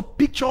want you to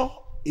picture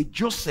a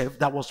Joseph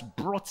that was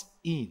brought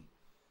in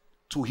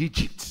to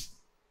Egypt,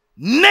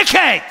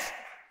 naked,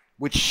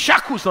 with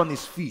shackles on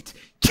his feet,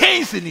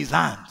 chains in his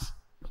hands.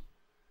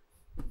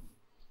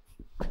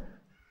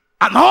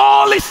 And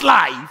all his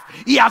life,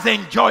 he has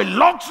enjoyed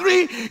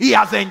luxury, he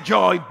has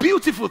enjoyed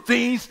beautiful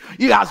things,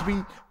 he has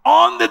been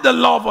under the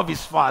love of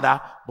his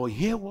father. But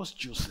here was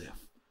Joseph,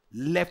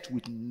 left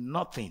with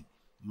nothing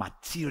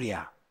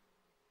material.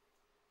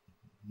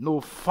 No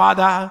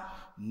father,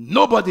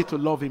 nobody to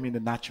love him in the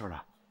natural.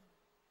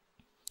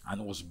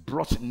 And was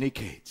brought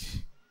naked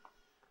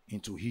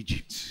into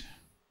Egypt.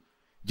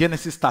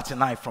 Genesis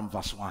 39 from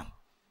verse 1.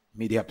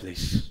 Media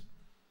place.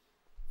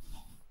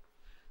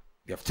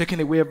 They have taken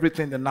away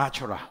everything in the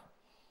natural.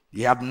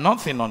 He had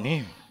nothing on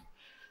him.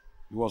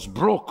 He was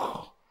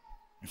broke.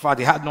 In fact,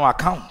 he had no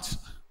account.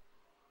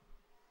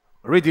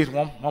 Read it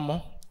one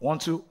more. One,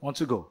 two,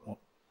 go.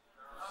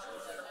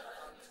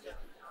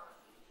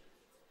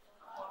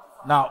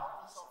 Now,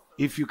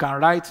 if you can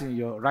write in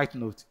your right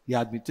note, he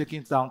had been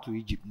taken down to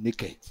Egypt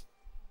naked.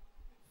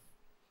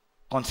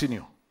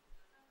 Continue.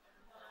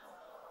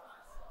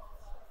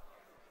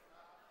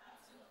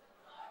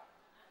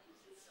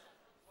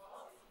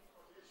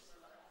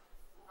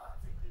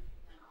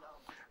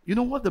 You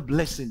know what the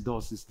blessing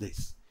does is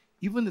this.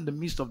 Even in the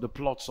midst of the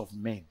plots of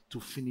men to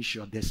finish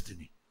your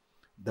destiny,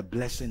 the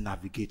blessing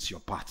navigates your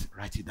path.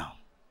 Write it down.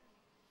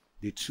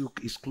 They took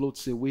his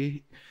clothes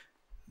away.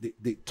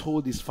 They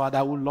told his father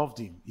who loved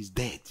him, he's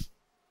dead.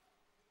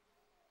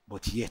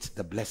 But yet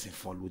the blessing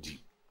followed him.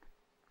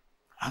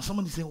 And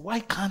somebody is saying, why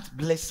can't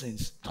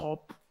blessings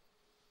stop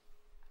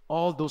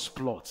all those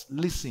plots?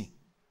 Listen,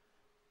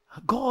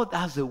 God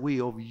has a way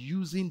of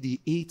using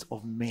the hate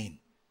of men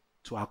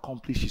to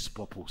accomplish his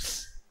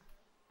purpose.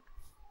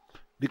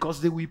 Because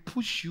they will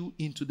push you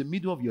into the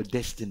middle of your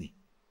destiny.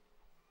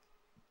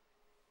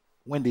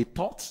 When they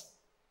thought,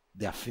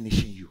 they are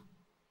finishing you.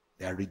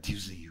 They are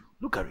reducing you.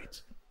 Look at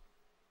it.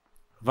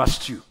 Verse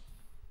 2.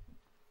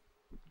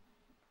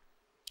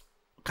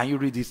 Can you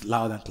read this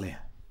loud and clear?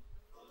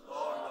 The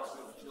Lord was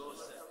with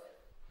Joseph,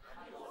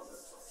 and he was a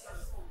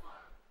successful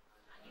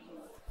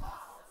man.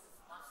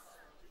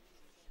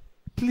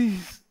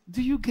 Please,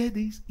 do you get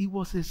this? He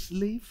was a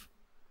slave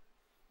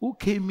who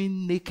came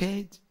in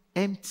naked,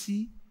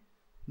 empty,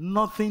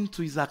 nothing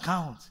to his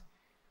account.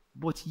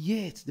 But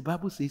yet, the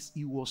Bible says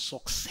he was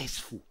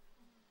successful.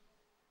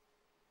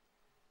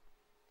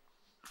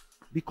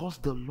 Because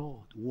the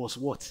Lord was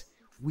what?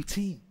 With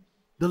him.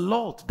 The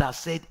Lord that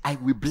said, I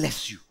will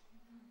bless you,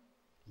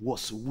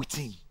 was with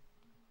him.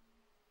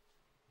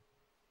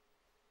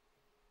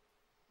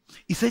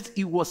 He said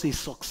he was a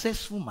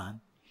successful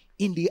man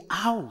in the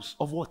house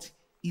of what?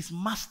 His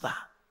master.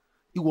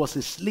 He was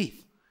a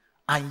slave.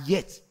 And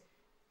yet,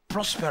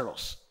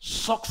 prosperous,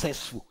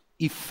 successful,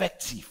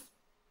 effective.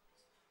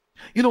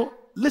 You know,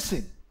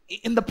 listen,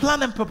 in the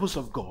plan and purpose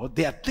of God,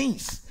 there are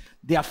things,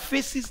 there are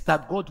phases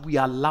that God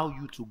will allow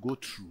you to go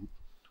through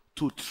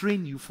to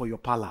train you for your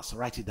palace.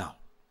 Write it down.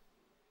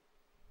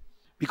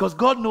 Because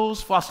God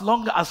knows for as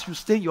long as you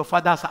stay in your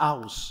father's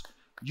house,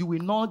 you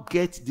will not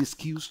get the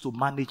skills to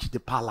manage the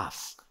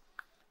palace.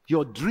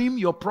 Your dream,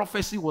 your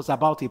prophecy was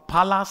about a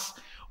palace,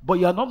 but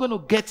you're not going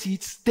to get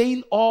it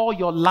staying all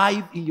your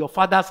life in your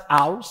father's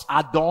house,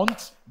 adorned,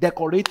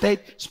 decorated,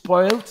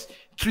 spoiled,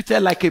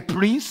 treated like a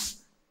prince.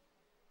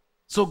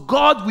 So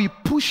God will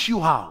push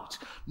you out,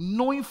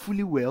 knowing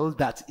fully well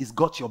that He's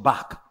got your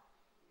back.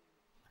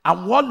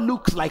 And what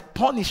looks like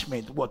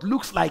punishment, what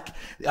looks like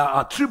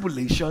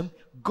tribulation,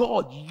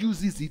 God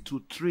uses it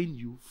to train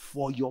you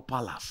for your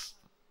palace.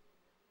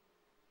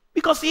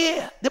 Because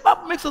here, the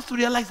Bible makes us to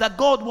realize that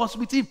God was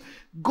with him.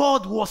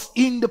 God was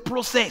in the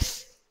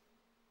process.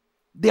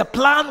 Their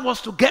plan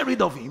was to get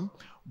rid of him,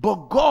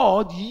 but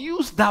God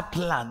used that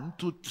plan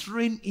to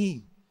train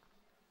him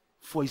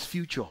for his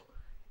future.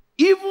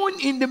 Even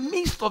in the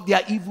midst of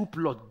their evil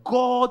plot,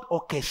 God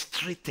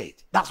orchestrated.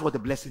 That's what the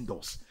blessing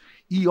does.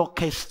 He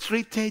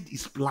orchestrated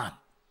his plan.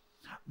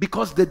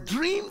 Because the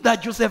dream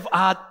that Joseph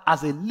had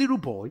as a little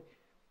boy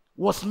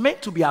was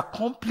meant to be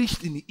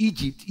accomplished in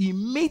Egypt. He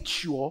made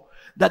sure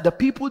that the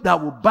people that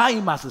would buy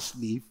him as a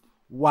slave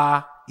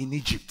were in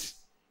Egypt.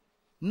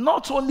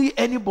 Not only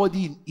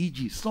anybody in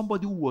Egypt,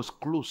 somebody who was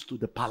close to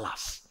the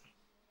palace.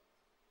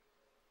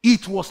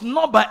 It was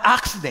not by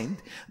accident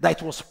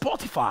that it was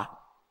Potiphar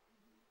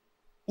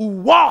who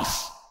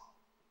was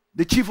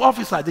the chief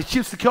officer, the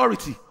chief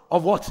security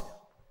of what?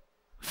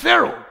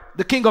 Pharaoh,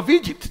 the king of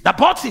Egypt, that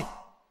bought him.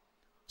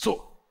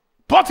 So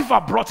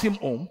Potiphar brought him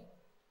home,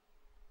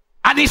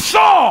 and he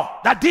saw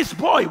that this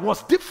boy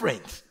was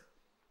different.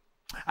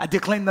 I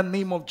declare in the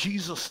name of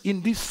Jesus,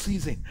 in this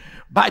season,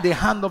 by the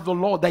hand of the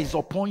Lord that is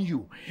upon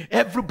you,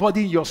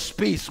 everybody in your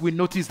space will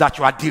notice that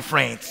you are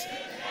different.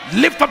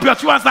 Lift up your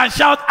two hands and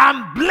shout,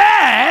 I'm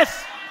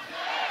blessed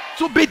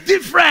to be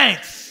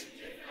different.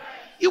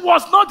 He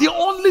was not the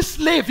only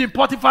slave in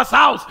Potiphar's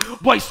house,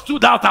 but he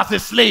stood out as a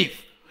slave.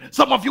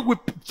 Some of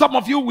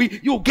you,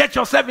 you get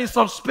yourself in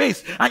some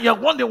space and you're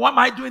wondering, what am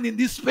I doing in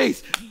this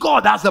space?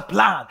 God has a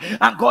plan,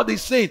 and God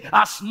is saying,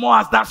 as small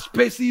as that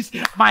space is,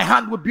 my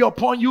hand will be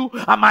upon you,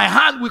 and my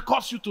hand will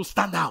cause you to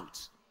stand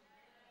out.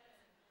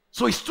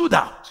 So he stood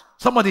out.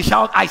 Somebody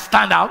shout, I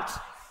stand out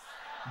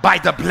by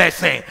the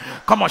blessing.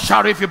 Come on,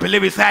 shout if you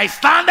believe it. Say, I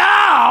stand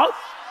out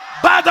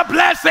by the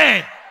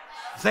blessing.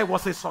 Say,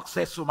 what's a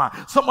successful man?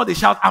 Somebody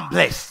shout, I'm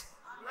blessed.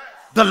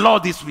 The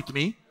Lord is with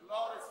me,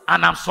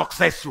 and I'm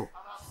successful.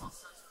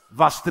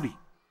 Verse 3.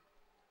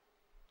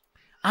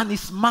 And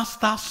his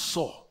master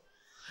saw.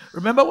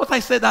 Remember what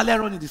I said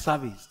earlier on in the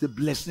service? The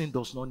blessing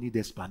does not need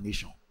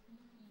explanation.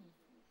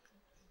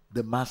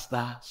 The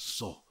master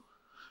saw.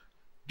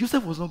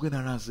 Joseph was not going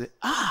around and say,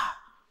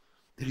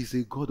 there is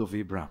a God of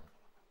Abraham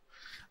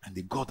and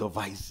the God of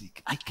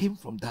Isaac. I came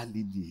from that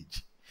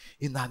lineage.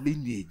 In our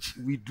lineage,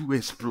 we do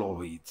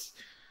exploits.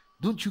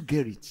 Don't you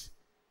get it?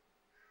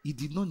 He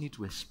did not need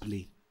to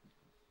explain.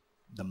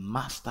 The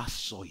master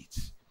saw it.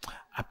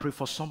 I pray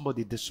for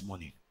somebody this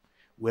morning,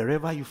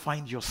 wherever you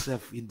find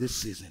yourself in this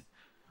season.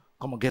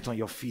 Come on, get on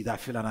your feet. I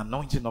feel an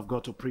anointing of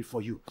God to pray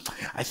for you.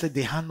 I said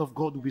the hand of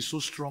God will be so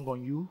strong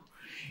on you.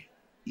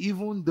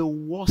 Even the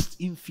worst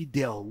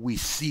infidel will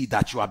see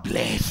that you are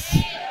blessed.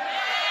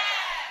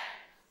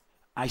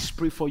 I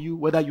pray for you,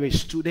 whether you're a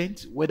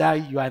student, whether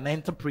you are an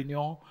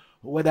entrepreneur,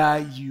 whether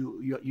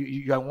you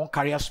are in one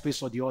career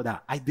space or the other.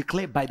 I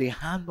declare by the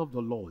hand of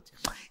the Lord,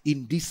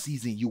 in this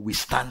season, you will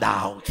stand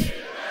out.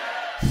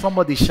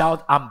 Somebody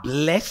shout, I'm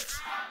blessed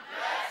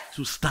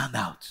to stand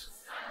out.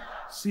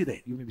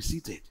 Seated. You may be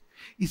seated.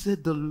 He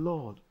said, the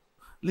Lord,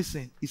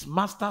 listen, his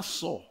master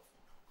saw.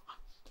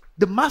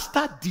 The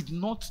master did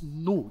not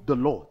know the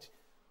Lord,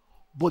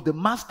 but the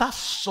master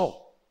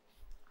saw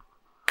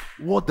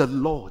what the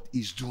Lord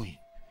is doing.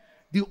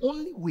 The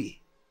only way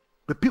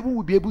the people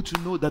will be able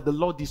to know that the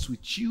Lord is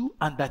with you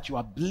and that you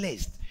are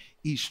blessed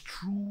is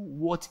through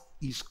what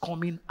is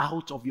coming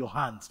out of your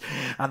hands.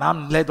 And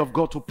I'm led of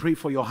God to pray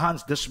for your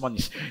hands this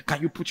morning.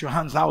 Can you put your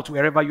hands out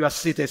wherever you are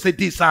seated? Say,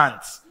 these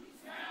hands,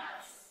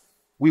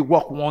 we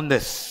work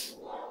wonders.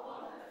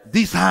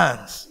 These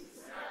hands,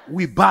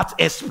 we bat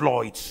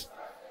exploits.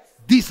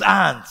 These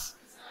hands,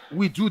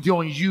 we do the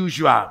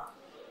unusual.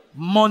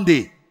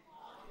 Monday,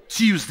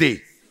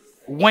 Tuesday,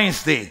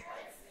 Wednesday,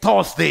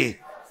 Thursday,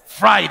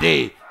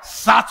 Friday,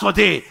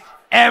 Saturday,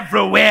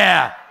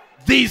 everywhere.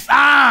 These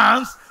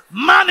hands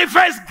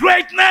manifest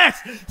greatness.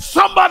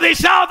 Somebody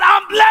shout,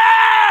 I'm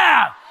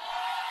blessed.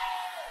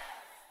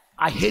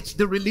 I hate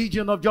the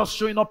religion of just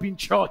showing up in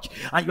church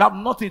and you have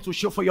nothing to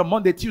show for your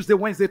Monday, Tuesday,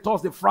 Wednesday,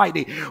 Thursday,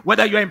 Friday.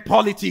 Whether you're in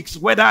politics,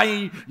 whether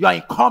you are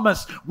in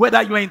commerce, whether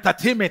you're in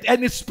entertainment,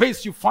 any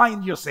space you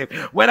find yourself,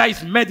 whether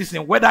it's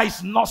medicine, whether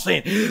it's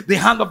nursing, the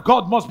hand of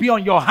God must be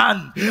on your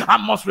hand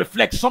and must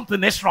reflect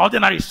something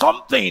extraordinary,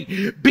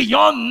 something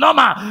beyond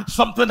normal,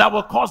 something that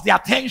will cause the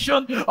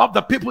attention of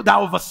the people that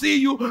oversee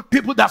you,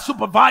 people that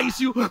supervise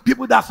you,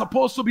 people that are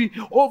supposed to be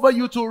over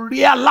you, to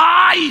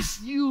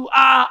realize you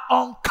are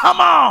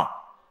uncommon.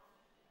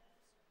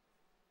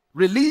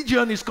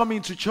 Religion is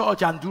coming to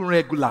church and doing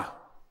regular.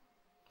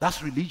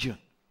 That's religion.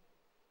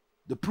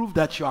 The proof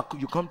that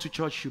you come to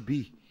church should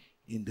be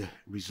in the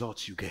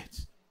results you get.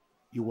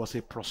 He was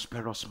a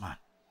prosperous man.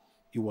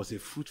 He was a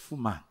fruitful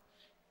man.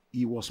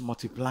 He was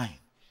multiplying.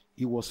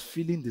 He was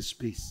filling the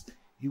space.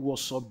 He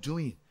was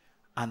subduing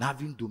and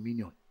having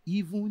dominion,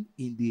 even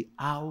in the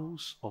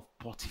house of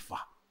Potiphar.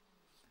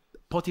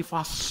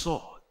 Potiphar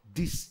saw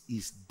this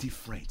is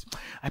different.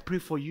 I pray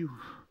for you,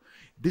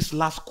 this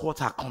last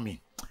quarter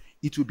coming,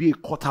 it will be a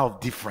quarter of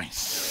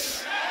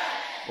difference.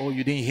 Oh,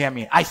 you didn't hear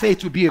me. I say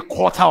it will be a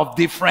quarter of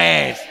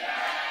difference.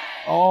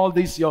 All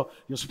this, your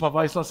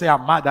supervisor say,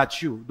 I'm mad at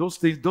you. Those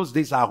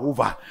days are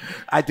over.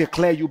 I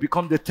declare you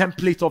become the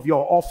template of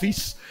your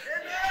office.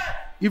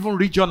 Even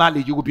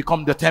regionally, you will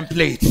become the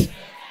template.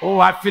 Oh,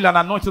 I feel an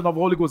anointing of the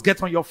Holy Ghost.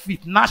 Get on your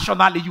feet.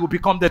 Nationally, you will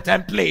become the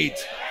template.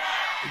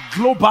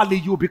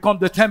 Globally, you will become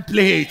the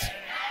template.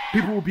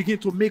 People will begin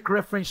to make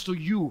reference to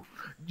you,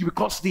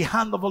 because the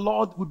hand of the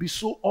Lord will be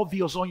so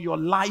obvious on your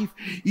life.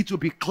 It will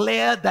be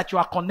clear that you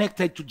are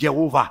connected to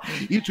Jehovah.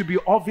 It will be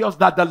obvious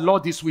that the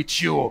Lord is with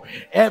you.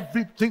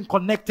 Everything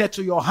connected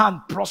to your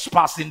hand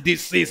prospers in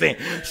this season.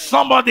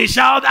 Somebody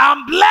shout,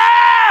 I'm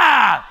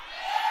blessed.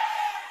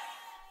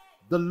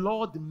 The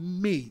Lord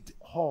made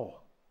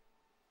all.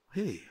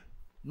 Hey,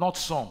 not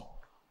some.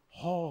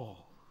 All.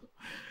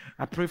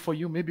 I pray for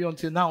you, maybe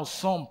until now,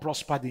 some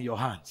prospered in your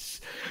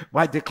hands.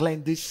 By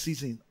declaring this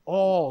season,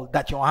 all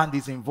that your hand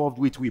is involved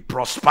with will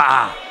prosper.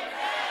 Amen.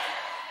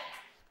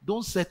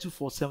 Don't settle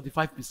for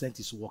 75%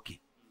 is working.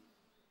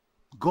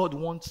 God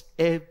wants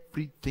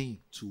everything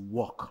to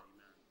work.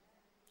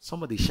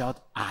 Somebody shout,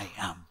 I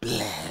am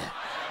blessed.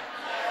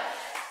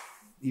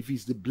 If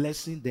it's the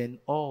blessing, then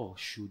all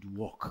should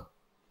work.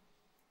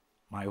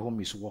 My home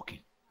is working.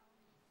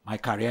 My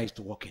career is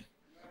working.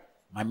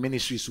 My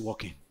ministry is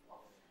working.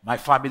 My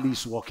family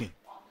is working.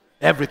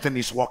 Everything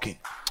is working.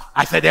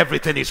 I said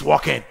everything is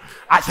working.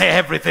 I say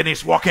everything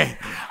is working.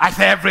 I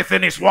say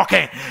everything is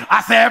working.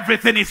 I say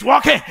everything is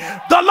working.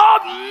 The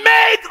Lord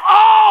made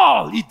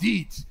all. He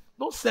did.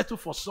 Don't settle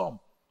for some.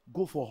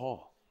 Go for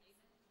all.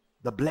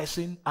 The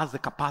blessing has the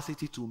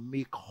capacity to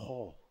make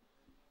all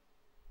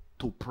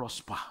to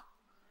prosper.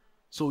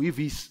 So if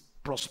it's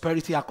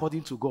prosperity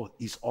according to God,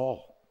 it's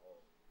all,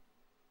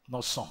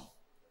 not some.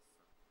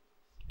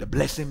 The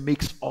blessing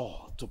makes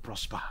all to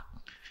prosper.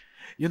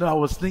 You know, I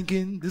was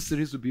thinking this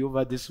series will be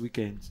over this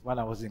weekend when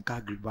I was in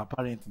Calgary, but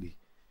apparently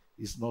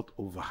it's not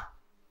over.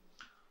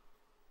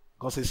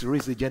 Because it's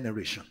raised a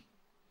generation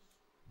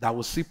that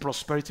will see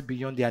prosperity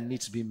beyond their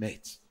needs being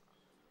met.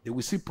 They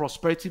will see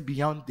prosperity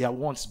beyond their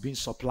wants being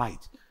supplied.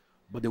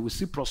 But they will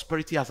see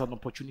prosperity as an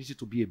opportunity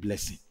to be a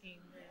blessing. Amen.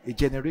 A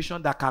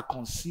generation that can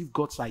conceive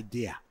God's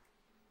idea.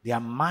 Their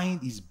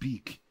mind is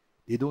big.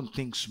 They don't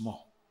think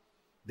small.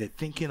 They're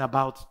thinking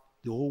about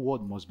the whole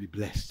world must be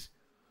blessed.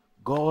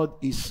 God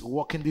is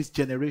walking this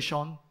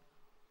generation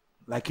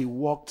like he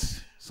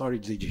walked,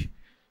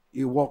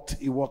 he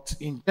walked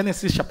in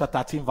Genesis chapter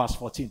 13 verse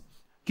 14.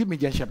 Give me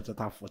Genesis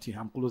chapter 14.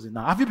 I'm closing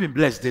now. Have you been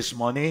blessed this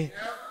morning?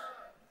 Yeah.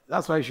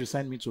 That's why you should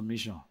send me to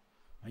mission.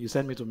 When you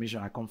send me to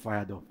mission, I come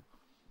fired up.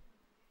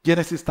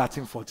 Genesis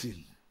 13,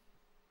 14.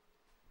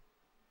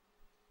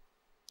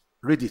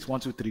 Read it. 1,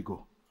 2, 3,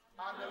 go.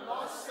 And the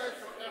Lord said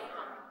to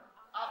Abraham,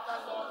 after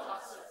the Lord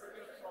has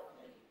separated from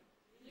him,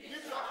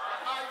 lift up your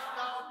eyes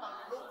down and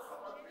look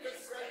from the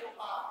place where you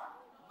are,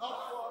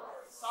 northward,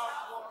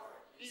 southward,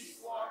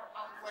 eastward,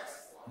 and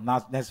westward.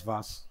 Now, next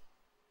verse.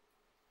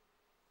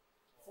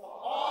 For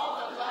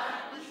all the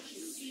land which you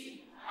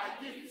see,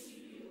 I give to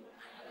you,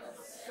 and your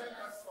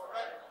descendants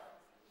forever.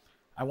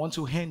 I want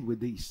to end with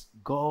this.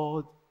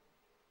 God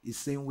is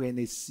saying we're in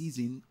a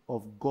season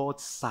of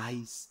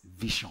God-sized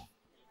vision.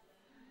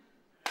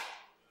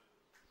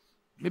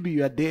 Maybe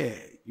you are there.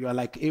 You are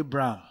like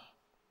Abraham,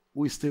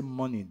 who is still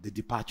mourning the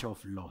departure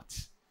of Lot.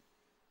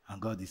 And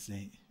God is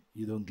saying,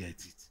 you don't get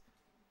it.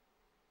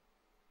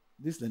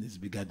 This thing is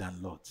bigger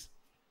than Lot.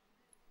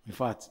 In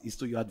fact, it's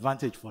to your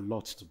advantage for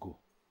Lot to go.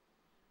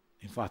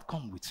 In fact,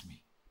 come with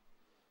me.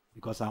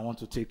 Because I want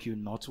to take you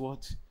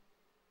northward,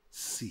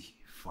 see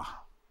far.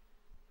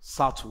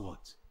 Southward,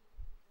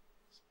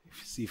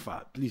 see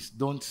far. Please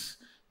don't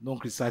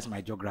criticize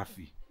my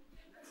geography.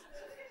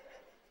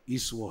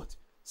 Eastward,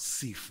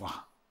 see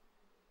far.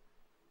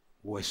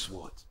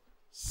 Westward,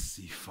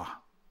 see far.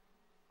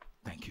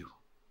 Thank you.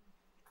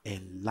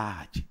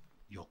 Enlarge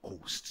your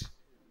coast.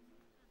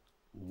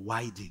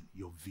 Widen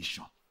your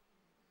vision.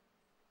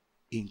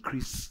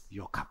 Increase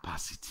your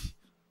capacity.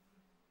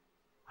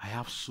 I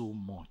have so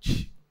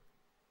much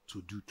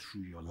to do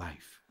through your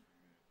life.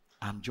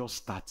 I'm just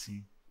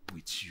starting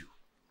with you.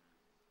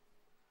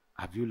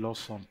 Have you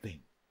lost something?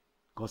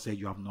 God said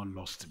you have not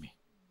lost me.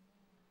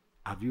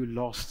 Have you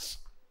lost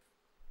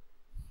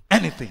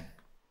anything?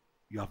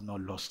 You have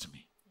not lost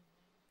me.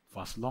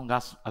 For as long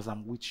as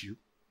I'm with you,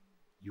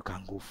 you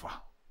can go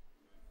far.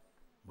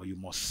 But you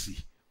must see.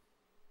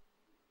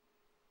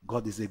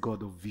 God is a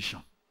God of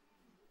vision.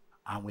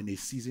 And when a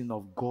season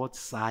of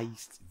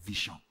God-sized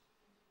vision,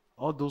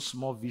 all those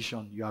small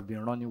visions you have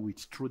been running with,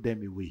 throw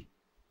them away.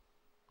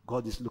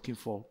 God is looking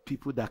for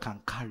people that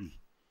can carry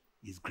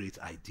his great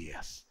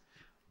ideas.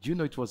 Do you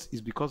know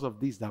it's because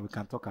of this that we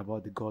can talk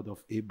about the God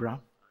of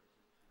Abraham,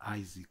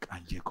 Isaac,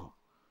 and Jacob?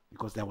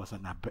 Because there was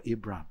an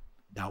Abraham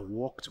that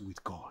walked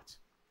with God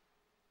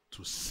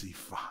to see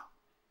far.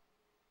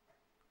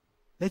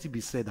 Let it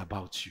be said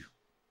about you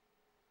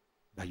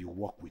that you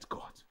walk with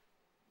God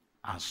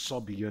and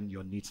saw beyond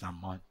your needs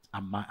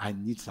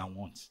and needs and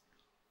wants.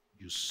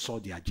 You saw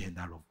the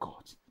agenda of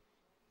God.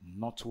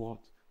 Northward,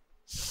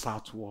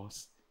 southward,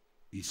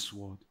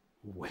 eastward,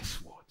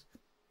 westward.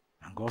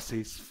 And God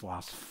says, for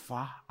as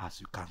far as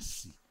you can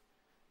see,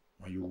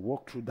 when you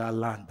walk through that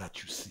land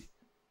that you see,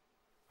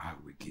 I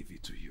will give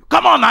it to you.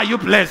 Come on, are you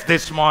blessed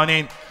this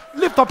morning?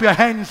 Lift up your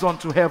hands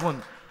unto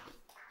heaven.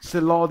 Say,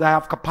 Lord, I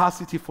have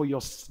capacity for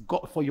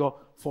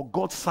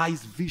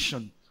God-sized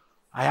vision.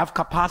 I have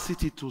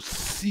capacity to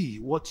see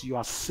what you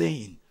are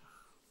saying.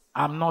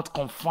 I'm not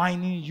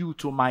confining you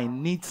to my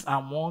needs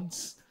and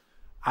wants.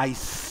 I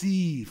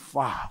see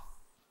far.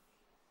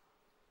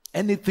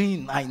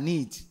 Anything I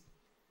need.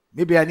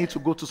 Maybe I need to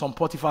go to some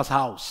Potiphar's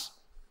house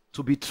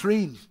to be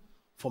trained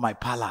for my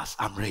palace.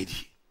 I'm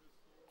ready.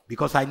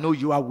 Because I know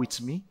you are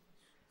with me.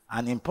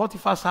 And in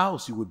Potiphar's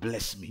house, you will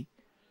bless me.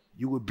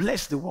 You will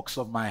bless the works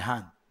of my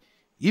hand.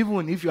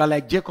 Even if you are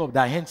like Jacob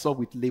that hands up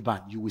with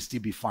Laban, you will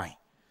still be fine.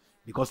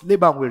 Because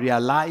Laban will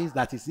realize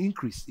that his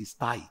increase is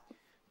tied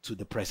to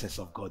the presence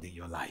of God in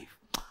your life.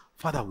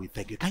 Father, we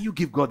thank you. Can you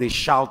give God a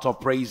shout of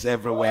praise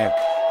everywhere?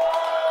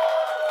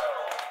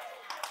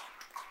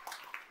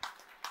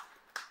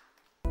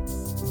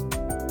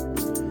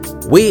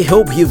 We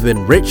hope you've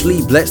been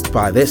richly blessed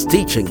by this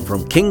teaching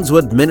from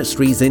Kingswood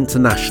Ministries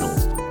International.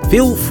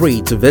 Feel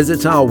free to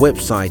visit our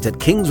website at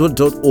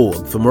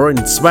kingswood.org for more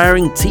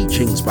inspiring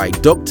teachings by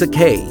Dr.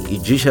 K.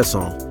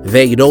 Ijisesan.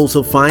 There you'd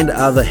also find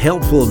other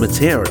helpful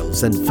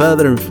materials and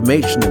further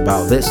information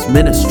about this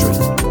ministry.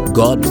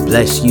 God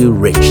bless you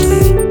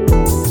richly.